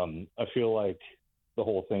 I feel like the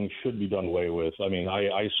whole thing should be done away with. I mean,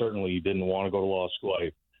 I certainly didn't want to go to law school.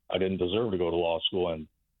 I didn't deserve to go to law school, and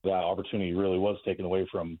that opportunity really was taken away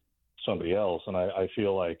from somebody else. And I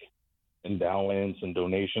feel like endowments and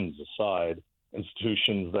donations aside,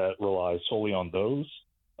 institutions that rely solely on those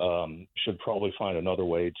should probably find another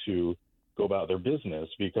way to go about their business,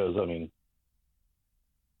 because, I mean,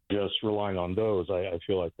 just relying on those, I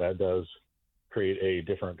feel like that does create a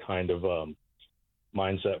different kind of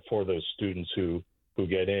mindset for those students who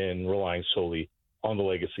get in relying solely on the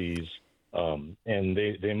legacies. And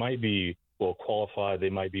they might be well qualified, they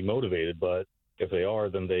might be motivated, but if they are,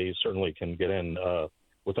 then they certainly can get in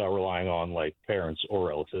without relying on like parents or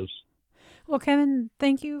relatives. Well, Kevin,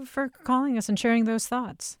 thank you for calling us and sharing those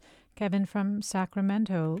thoughts. Kevin from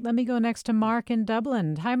Sacramento. Let me go next to Mark in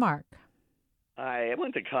Dublin. Hi, Mark. I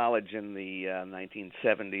went to college in the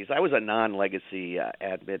 1970s. I was a non-legacy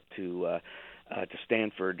admit to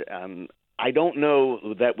Stanford. I don't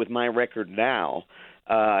know that with my record now,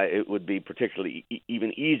 it would be particularly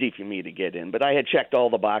even easy for me to get in. But I had checked all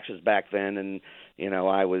the boxes back then, and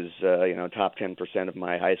I was top 10% of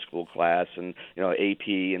my high school class, and AP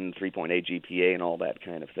and 3.8 GPA and all that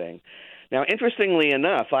kind of thing. Now, interestingly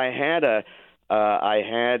enough, I had a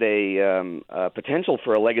potential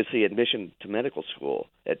for a legacy admission to medical school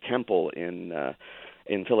at Temple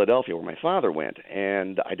in Philadelphia, where my father went,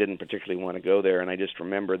 and I didn't particularly want to go there. And I just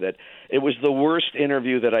remember that it was the worst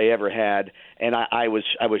interview that I ever had, and I was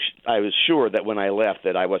sure that when I left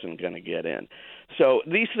that I wasn't going to get in. So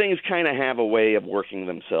these things kind of have a way of working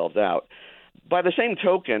themselves out. By the same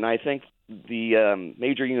token, I think the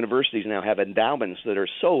major universities now have endowments that are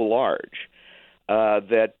so large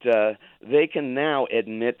that they can now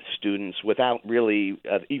admit students without really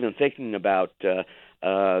even thinking about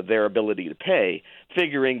their ability to pay,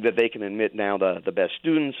 figuring that they can admit now the best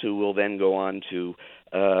students who will then go on to,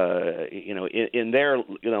 in their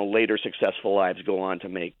later successful lives, go on to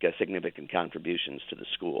make significant contributions to the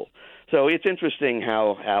school. So it's interesting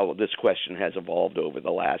how this question has evolved over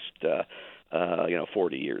the last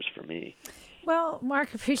 40 years for me. Well,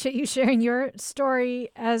 Mark, appreciate you sharing your story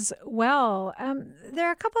as well. There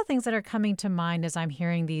are a couple of things that are coming to mind as I'm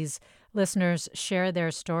hearing these listeners share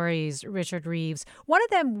their stories, Richard Reeves. One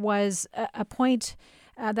of them was a point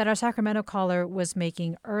that our Sacramento caller was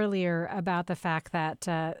making earlier about the fact that,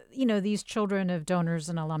 these children of donors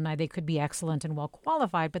and alumni, they could be excellent and well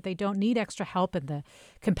qualified, but they don't need extra help in the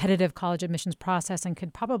competitive college admissions process and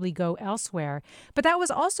could probably go elsewhere. But that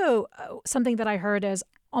was also something that I heard as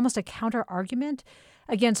almost a counter argument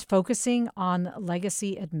against focusing on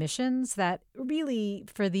legacy admissions, that really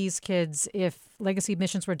for these kids, if legacy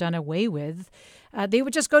admissions were done away with, they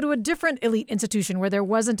would just go to a different elite institution where there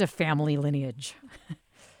wasn't a family lineage.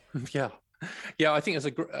 Yeah, I think it's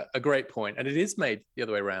a great point, and it is made the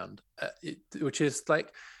other way around, which is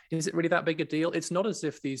like, is it really that big a deal? It's not as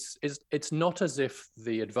if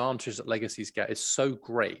the advantage that legacies get is so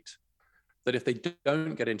great that if they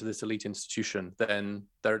don't get into this elite institution, then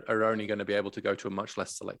they're only going to be able to go to a much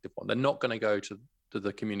less selective one. They're not going to go to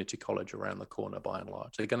the community college around the corner by and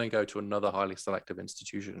large. They're going to go to another highly selective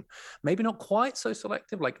institution. Maybe not quite so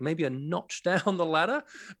selective, like maybe a notch down the ladder,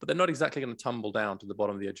 but they're not exactly going to tumble down to the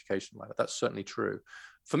bottom of the education ladder. That's certainly true.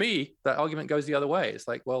 For me, that argument goes the other way. It's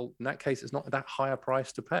like, well, in that case, it's not that higher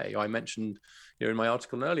price to pay. I mentioned in my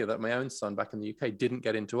article earlier that my own son back in the UK didn't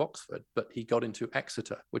get into Oxford, but he got into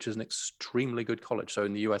Exeter, which is an extremely good college. So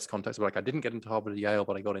in the US context, like I didn't get into Harvard or Yale,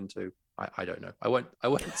 but I got into, I don't know. I won't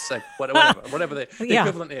say whatever the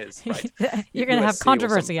equivalent is. Right? You're going to have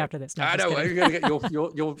controversy after this. No, I know. You're going to get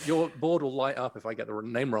your board will light up if I get the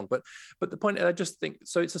name wrong. But the point, I just think,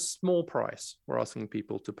 so it's a small price we're asking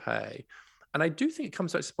people to pay. And I do think it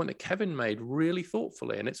comes back to the point that Kevin made really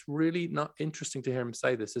thoughtfully, and it's really not interesting to hear him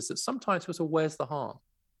say this, is that sometimes people say, where's the harm?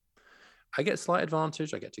 I get a slight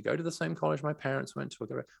advantage. I get to go to the same college my parents went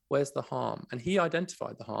to. Where's the harm? And he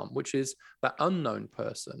identified the harm, which is that unknown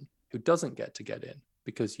person who doesn't get in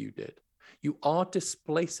because you did. You are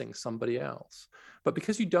displacing somebody else. But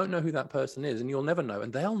because you don't know who that person is, and you'll never know,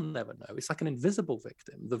 and they'll never know, it's like an invisible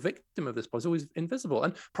victim. The victim of this is always invisible.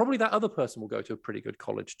 And probably that other person will go to a pretty good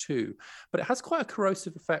college too. But it has quite a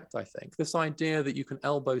corrosive effect, I think. This idea that you can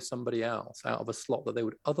elbow somebody else out of a slot that they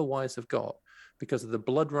would otherwise have got because of the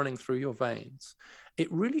blood running through your veins.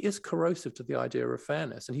 It really is corrosive to the idea of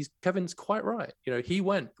fairness. And Kevin's quite right. He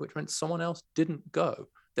went, which meant someone else didn't go.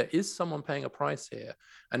 There is someone paying a price here,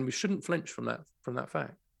 and we shouldn't flinch from that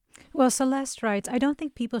fact. Well, Celeste writes, I don't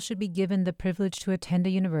think people should be given the privilege to attend a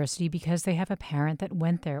university because they have a parent that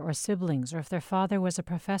went there, or siblings, or if their father was a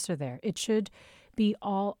professor there. It should be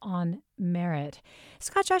all on merit.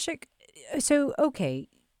 Scott Jashik, so, okay,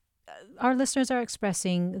 our listeners are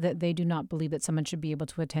expressing that they do not believe that someone should be able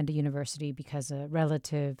to attend a university because a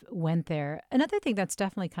relative went there. Another thing that's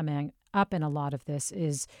definitely coming up in a lot of this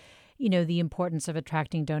is the importance of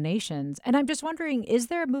attracting donations. And I'm just wondering, is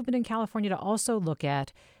there a movement in California to also look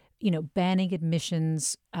at, banning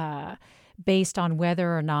admissions based on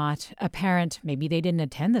whether or not a parent, maybe they didn't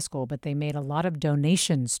attend the school, but they made a lot of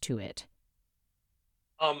donations to it?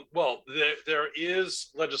 Well, there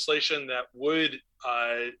is legislation that would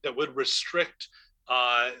restrict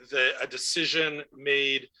a decision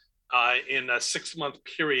made in a 6-month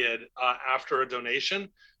period after a donation.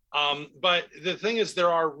 But the thing is,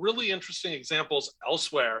 there are really interesting examples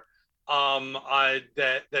elsewhere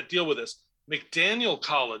that deal with this. McDaniel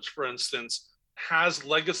College, for instance, has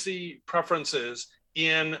legacy preferences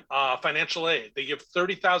in financial aid. They give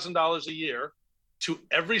 $30,000 a year to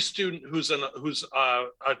every student who's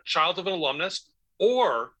a child of an alumnus,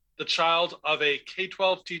 or the child of a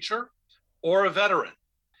K-12 teacher, or a veteran.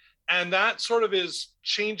 And that sort of is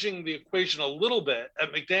changing the equation a little bit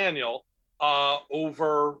at McDaniel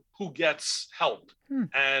over who gets help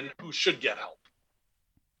and who should get help.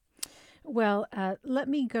 Well, let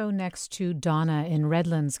me go next to Donna in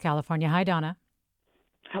Redlands, California. Hi, Donna.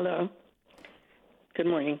 Hello. Good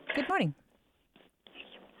morning. Good morning.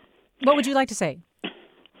 What would you like to say?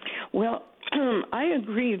 Well, I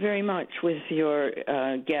agree very much with your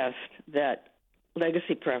guest that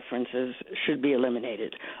legacy preferences should be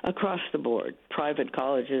eliminated across the board, private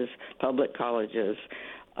colleges, public colleges,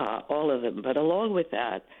 all of them. But along with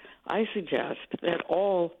that, I suggest that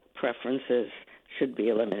all preferences should be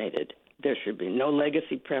eliminated There should be no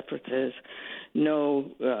legacy preferences,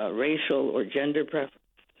 no racial or gender preferences,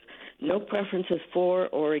 no preferences for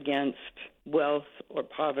or against wealth or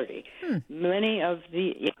poverty. Many of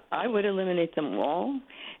I would eliminate them all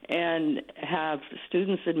and have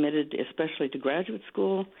students admitted, especially to graduate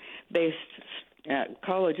school,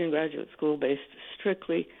 college and graduate school, based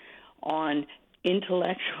strictly on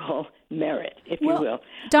intellectual merit, if you will.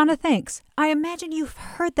 Donna, thanks. I imagine you've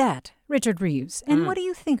heard that, Richard Reeves. And what do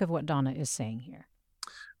you think of what Donna is saying here?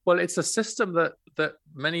 Well, it's a system that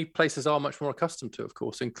many places are much more accustomed to, of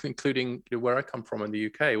course, including where I come from in the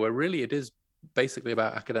UK, where really it is basically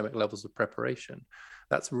about academic levels of preparation.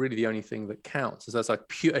 That's really the only thing that counts.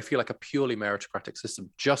 I feel like a purely meritocratic system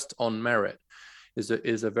just on merit is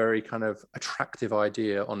a very kind of attractive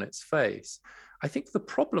idea on its face. I think the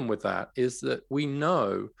problem with that is that we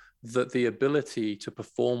know that the ability to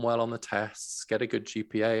perform well on the tests, get a good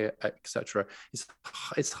GPA, etc.,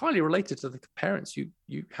 is highly related to the parents you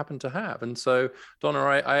happen to have. And so, Donna,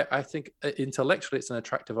 I think intellectually it's an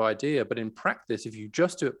attractive idea, but in practice, if you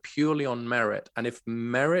just do it purely on merit, and if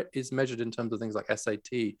merit is measured in terms of things like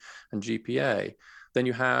SAT and GPA, then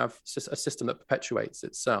you have a system that perpetuates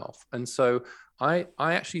itself. And so I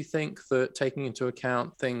actually think that taking into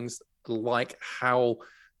account things like how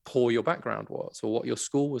poor your background was or what your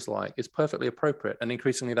school was like is perfectly appropriate. And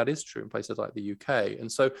increasingly that is true in places like the UK.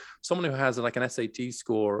 And so someone who has like an SAT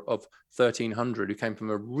score of 1300 who came from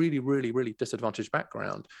a really, really, really disadvantaged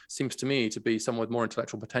background seems to me to be someone with more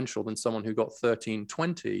intellectual potential than someone who got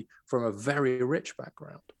 1320 from a very rich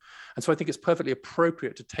background. And so I think it's perfectly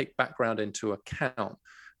appropriate to take background into account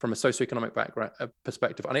from a socioeconomic background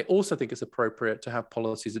perspective. And I also think it's appropriate to have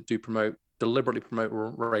policies that do deliberately promote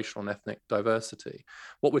racial and ethnic diversity.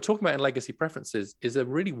 What we're talking about in legacy preferences is a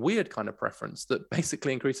really weird kind of preference that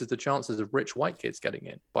basically increases the chances of rich white kids getting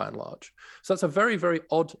in, by and large. So that's a very, very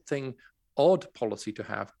odd policy to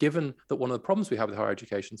have, given that one of the problems we have with the higher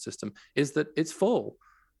education system is that it's full,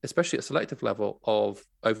 especially at selective level, of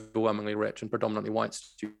overwhelmingly rich and predominantly white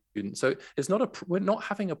students. So we're not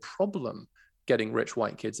having a problem getting rich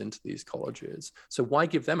white kids into these colleges. So why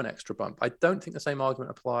give them an extra bump? I don't think the same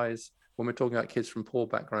argument applies when we're talking about kids from poor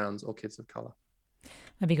backgrounds or kids of color.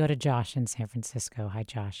 Let me go to Josh in San Francisco. Hi,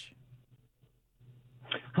 Josh.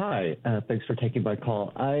 Hi, thanks for taking my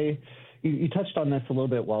call. You touched on this a little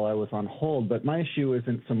bit while I was on hold, but my issue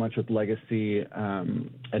isn't so much with legacy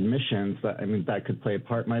admissions. That could play a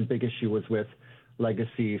part. My big issue was with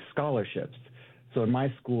legacy scholarships. So in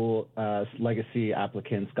my school, legacy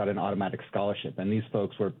applicants got an automatic scholarship, and these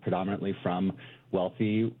folks were predominantly from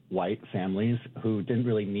wealthy white families who didn't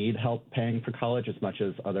really need help paying for college as much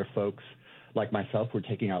as other folks like myself were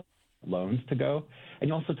taking out loans to go. And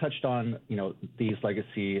you also touched on, these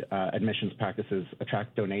legacy admissions practices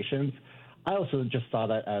attract donations. I also just saw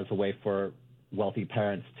that as a way for wealthy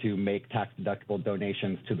parents to make tax-deductible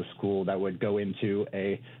donations to the school that would go into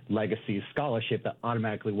a legacy scholarship that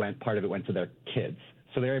automatically part of it went to their kids.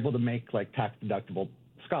 So they're able to make tax-deductible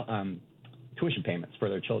tuition payments for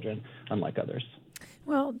their children, unlike others.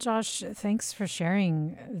 Well, Josh, thanks for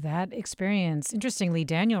sharing that experience. Interestingly,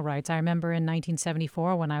 Daniel writes, I remember in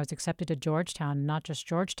 1974 when I was accepted to Georgetown, not just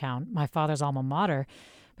Georgetown, my father's alma mater,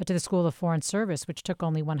 but to the School of Foreign Service, which took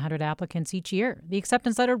only 100 applicants each year. The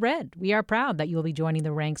acceptance letter read, "We are proud that you will be joining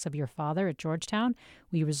the ranks of your father at Georgetown.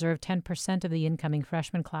 We reserve 10% of the incoming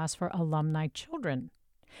freshman class for alumni children."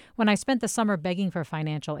 When I spent the summer begging for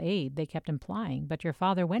financial aid, they kept implying, "But your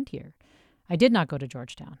father went here." I did not go to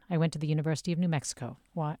Georgetown. I went to the University of New Mexico,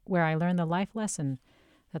 where I learned the life lesson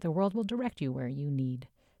that the world will direct you where you need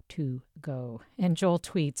to go. And Joel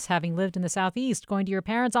tweets, having lived in the Southeast, going to your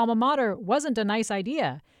parents' alma mater wasn't a nice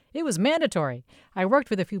idea. It was mandatory. I worked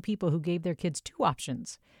with a few people who gave their kids two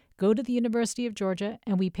options: go to the University of Georgia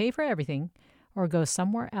and we pay for everything, or go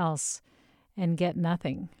somewhere else and get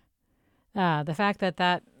nothing. The fact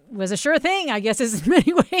that was a sure thing, I guess, is in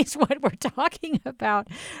many ways what we're talking about.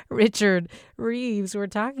 Richard Reeves, we're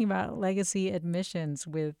talking about legacy admissions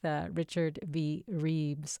with Richard V.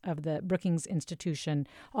 Reeves of the Brookings Institution,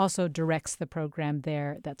 also directs the program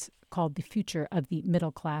there that's called the Future of the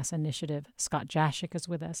Middle Class Initiative. Scott Jashik is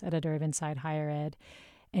with us, editor of Inside Higher Ed.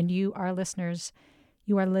 And you, our listeners,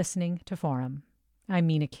 you are listening to Forum. I'm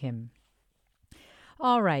Mina Kim.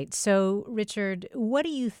 All right, so Richard, what do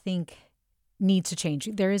you think needs to change?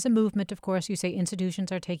 There is a movement, of course. You say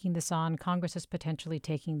institutions are taking this on. Congress is potentially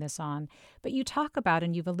taking this on. But you talk about,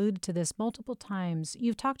 and you've alluded to this multiple times,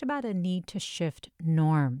 you've talked about a need to shift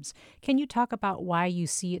norms. Can you talk about why you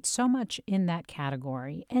see it so much in that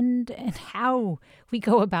category and how we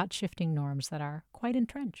go about shifting norms that are quite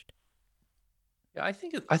entrenched? Yeah,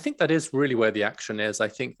 I think that is really where the action is. I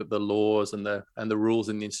think that the laws and the rules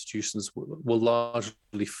in the institutions will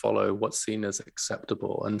largely follow what's seen as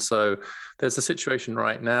acceptable. And so there's a situation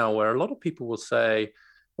right now where a lot of people will say,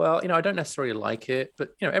 well, I don't necessarily like it, but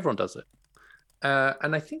everyone does it.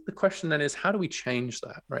 And I think the question then is, how do we change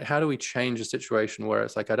that, right? How do we change a situation where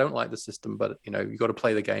it's like, I don't like the system, but you've got to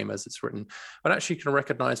play the game as it's written, but actually can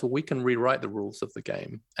recognize, well, we can rewrite the rules of the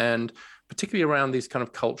game. And particularly around these kind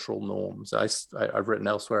of cultural norms, I've written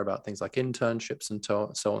elsewhere about things like internships and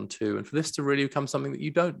so on too. And for this to really become something that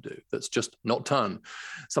you don't do, that's just not done,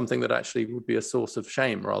 something that actually would be a source of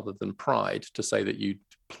shame rather than pride, to say that you'd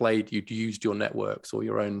used your networks or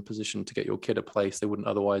your own position to get your kid a place they wouldn't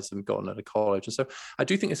otherwise have gotten at a college. And so I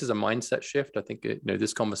do think this is a mindset shift. I think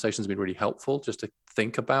this conversation has been really helpful just to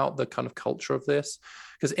think about the kind of culture of this,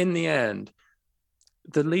 because in the end,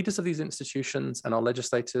 the leaders of these institutions and our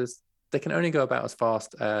legislators, they can only go about as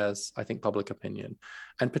fast as, I think, public opinion,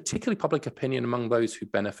 and particularly public opinion among those who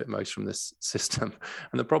benefit most from this system.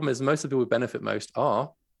 And the problem is most of the people who benefit most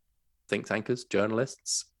are think tankers,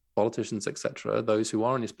 journalists, politicians, etc., those who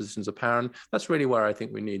are in these positions of power. And that's really where I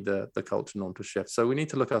think we need the culture norm to shift. So we need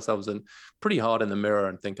to look ourselves in pretty hard in the mirror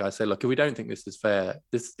and think, look, if we don't think this is fair,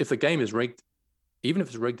 if the game is rigged, even if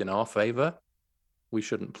it's rigged in our favor, we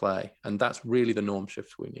shouldn't play. And that's really the norm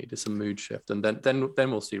shift we need. It's a mood shift. And then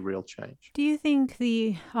we'll see real change. Do you think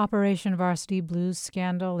the Operation Varsity Blues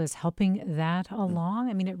scandal is helping that along?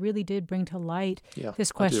 I mean, it really did bring to light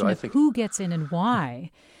this question of who gets in and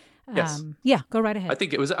why. Yes. Go right ahead. I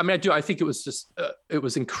think it was, I think it was just, it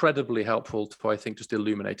was incredibly helpful to, I think, just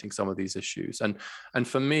illuminating some of these issues. And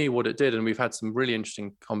for me, what it did, and we've had some really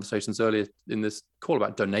interesting conversations earlier in this call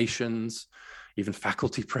about donations, even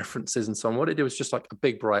faculty preferences and so on. What it did was just like a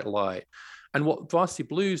big bright light. And what Varsity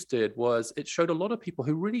Blues did was it showed a lot of people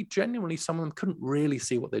who really genuinely, some of them couldn't really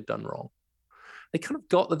see what they'd done wrong. They kind of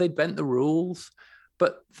got that they'd bent the rules.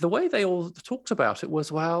 But the way they all talked about it was,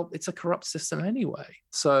 well, it's a corrupt system anyway.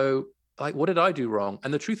 So, like, what did I do wrong?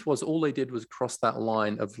 And the truth was, all they did was cross that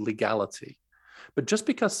line of legality. But just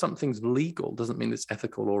because something's legal doesn't mean it's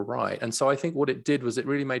ethical or right. And so I think what it did was it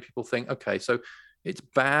really made people think, okay, so it's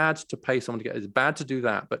bad to pay someone to get, it's bad to do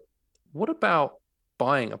that. But what about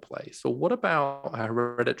buying a place? Or what about a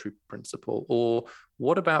hereditary principle? Or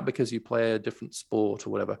what about because you play a different sport or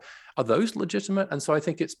whatever? Are those legitimate? And so I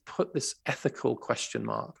think it's put this ethical question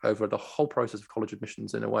mark over the whole process of college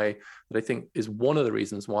admissions in a way that I think is one of the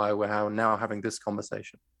reasons why we're now having this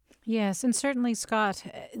conversation. Yes, and certainly, Scott,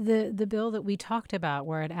 the bill that we talked about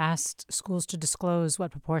where it asked schools to disclose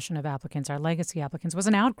what proportion of applicants are legacy applicants was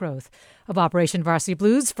an outgrowth of Operation Varsity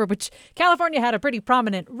Blues, for which California had a pretty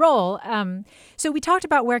prominent role. So we talked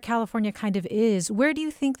about where California kind of is. Where do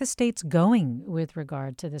you think the state's going with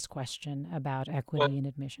regard to this question about equity in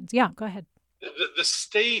admissions? Yeah, go ahead. The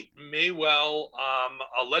state may well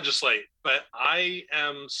legislate, but I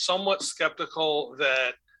am somewhat skeptical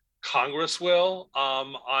that Congress will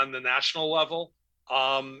on the national level.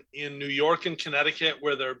 In New York and Connecticut,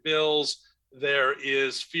 where there are bills, there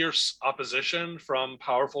is fierce opposition from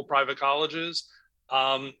powerful private colleges.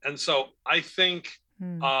 And so I think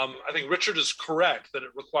Richard is correct that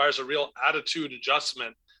it requires a real attitude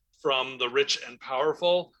adjustment from the rich and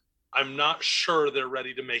powerful. I'm not sure they're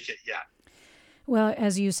ready to make it yet. Well,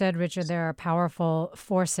 as you said, Richard, there are powerful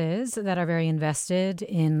forces that are very invested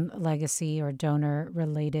in legacy or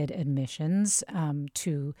donor-related admissions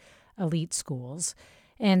to elite schools.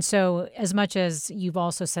 And so as much as you've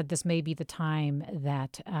also said this may be the time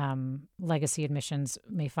that legacy admissions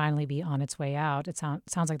may finally be on its way out, it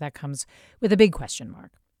sounds like that comes with a big question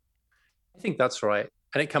mark. I think that's right.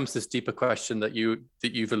 And it comes to this deeper question that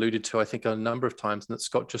you've alluded to, I think, a number of times, and that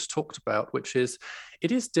Scott just talked about, which is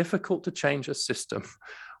it is difficult to change a system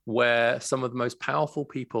where some of the most powerful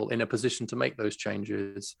people in a position to make those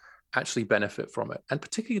changes actually benefit from it, and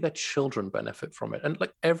particularly their children benefit from it. And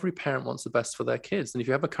like every parent wants the best for their kids. And if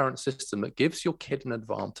you have a current system that gives your kid an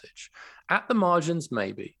advantage, at the margins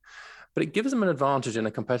maybe, but it gives them an advantage in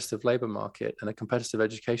a competitive labor market and a competitive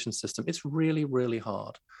education system, it's really, really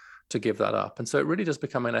hard to give that up. And so it really does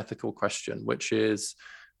become an ethical question, which is,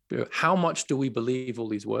 how much do we believe all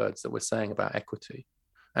these words that we're saying about equity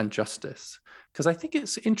and justice? Because I think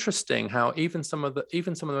it's interesting how even some of the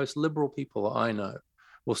most liberal people that I know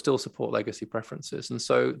will still support legacy preferences. And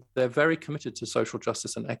so they're very committed to social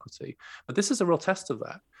justice and equity. But this is a real test of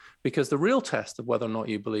that, because the real test of whether or not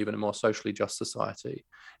you believe in a more socially just society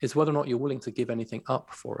is whether or not you're willing to give anything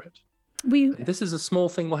up for it. This is a small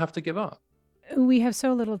thing we'll have to give up. We have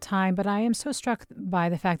so little time, but I am so struck by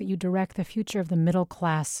the fact that you direct the Future of the Middle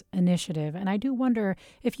Class initiative. And I do wonder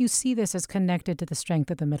if you see this as connected to the strength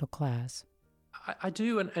of the middle class. I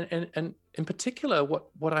do, and in particular,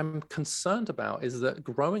 what I'm concerned about is that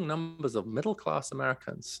growing numbers of middle-class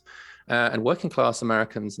Americans and working-class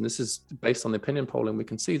Americans, and this is based on the opinion polling, we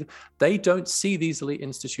can see that they don't see these elite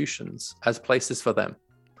institutions as places for them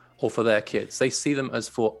or for their kids. They see them as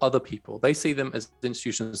for other people. They see them as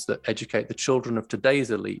institutions that educate the children of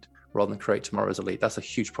today's elite rather than create tomorrow's elite. That's a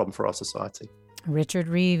huge problem for our society. Richard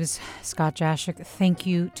Reeves, Scott Jashik, thank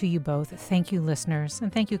you to you both. Thank you, listeners.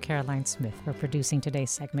 And thank you, Caroline Smith, for producing today's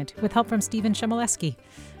segment with help from Stephen Chmielewski.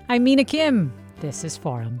 I'm Mina Kim. This is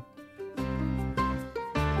Forum.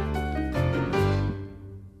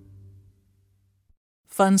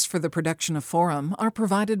 Funds for the production of Forum are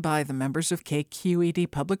provided by the members of KQED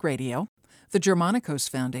Public Radio, the Germanicos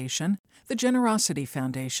Foundation, the Generosity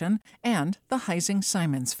Foundation, and the Heising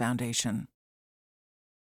Simons Foundation.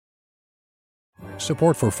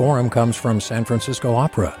 Support for Forum comes from San Francisco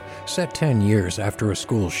Opera. Set 10 years after a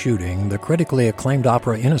school shooting, the critically acclaimed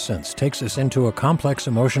opera Innocence takes us into a complex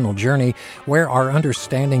emotional journey where our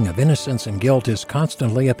understanding of innocence and guilt is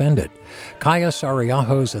constantly upended. Kaya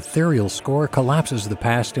Sariaho's ethereal score collapses the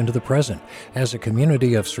past into the present as a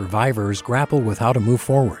community of survivors grapple with how to move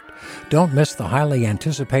forward. Don't miss the highly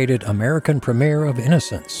anticipated American premiere of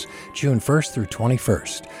Innocence, June 1st through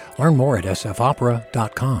 21st. Learn more at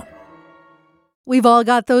sfopera.com. We've all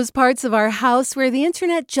got those parts of our house where the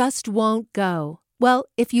internet just won't go. Well,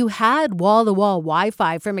 if you had wall-to-wall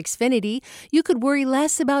Wi-Fi from Xfinity, you could worry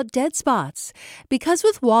less about dead spots. Because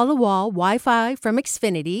with wall-to-wall Wi-Fi from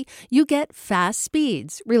Xfinity, you get fast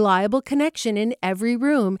speeds, reliable connection in every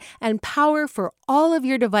room, and power for all of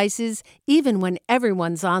your devices, even when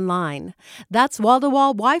everyone's online. That's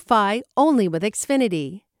wall-to-wall Wi-Fi only with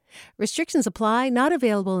Xfinity. Restrictions apply, not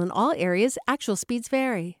available in all areas. Actual speeds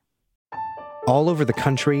vary. All over the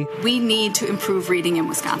country, we need to improve reading in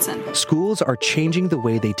Wisconsin. Schools are changing the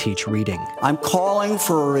way they teach reading. I'm calling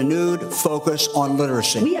for a renewed focus on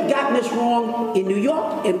literacy. We have gotten this wrong in New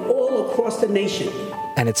York and all across the nation.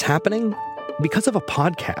 And it's happening because of a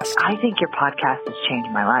podcast. I think your podcast has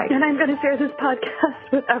changed my life. And I'm going to share this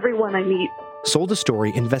podcast with everyone I meet. Sold a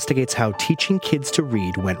Story investigates how teaching kids to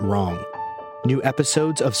read went wrong. New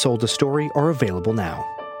episodes of Sold a Story are available now.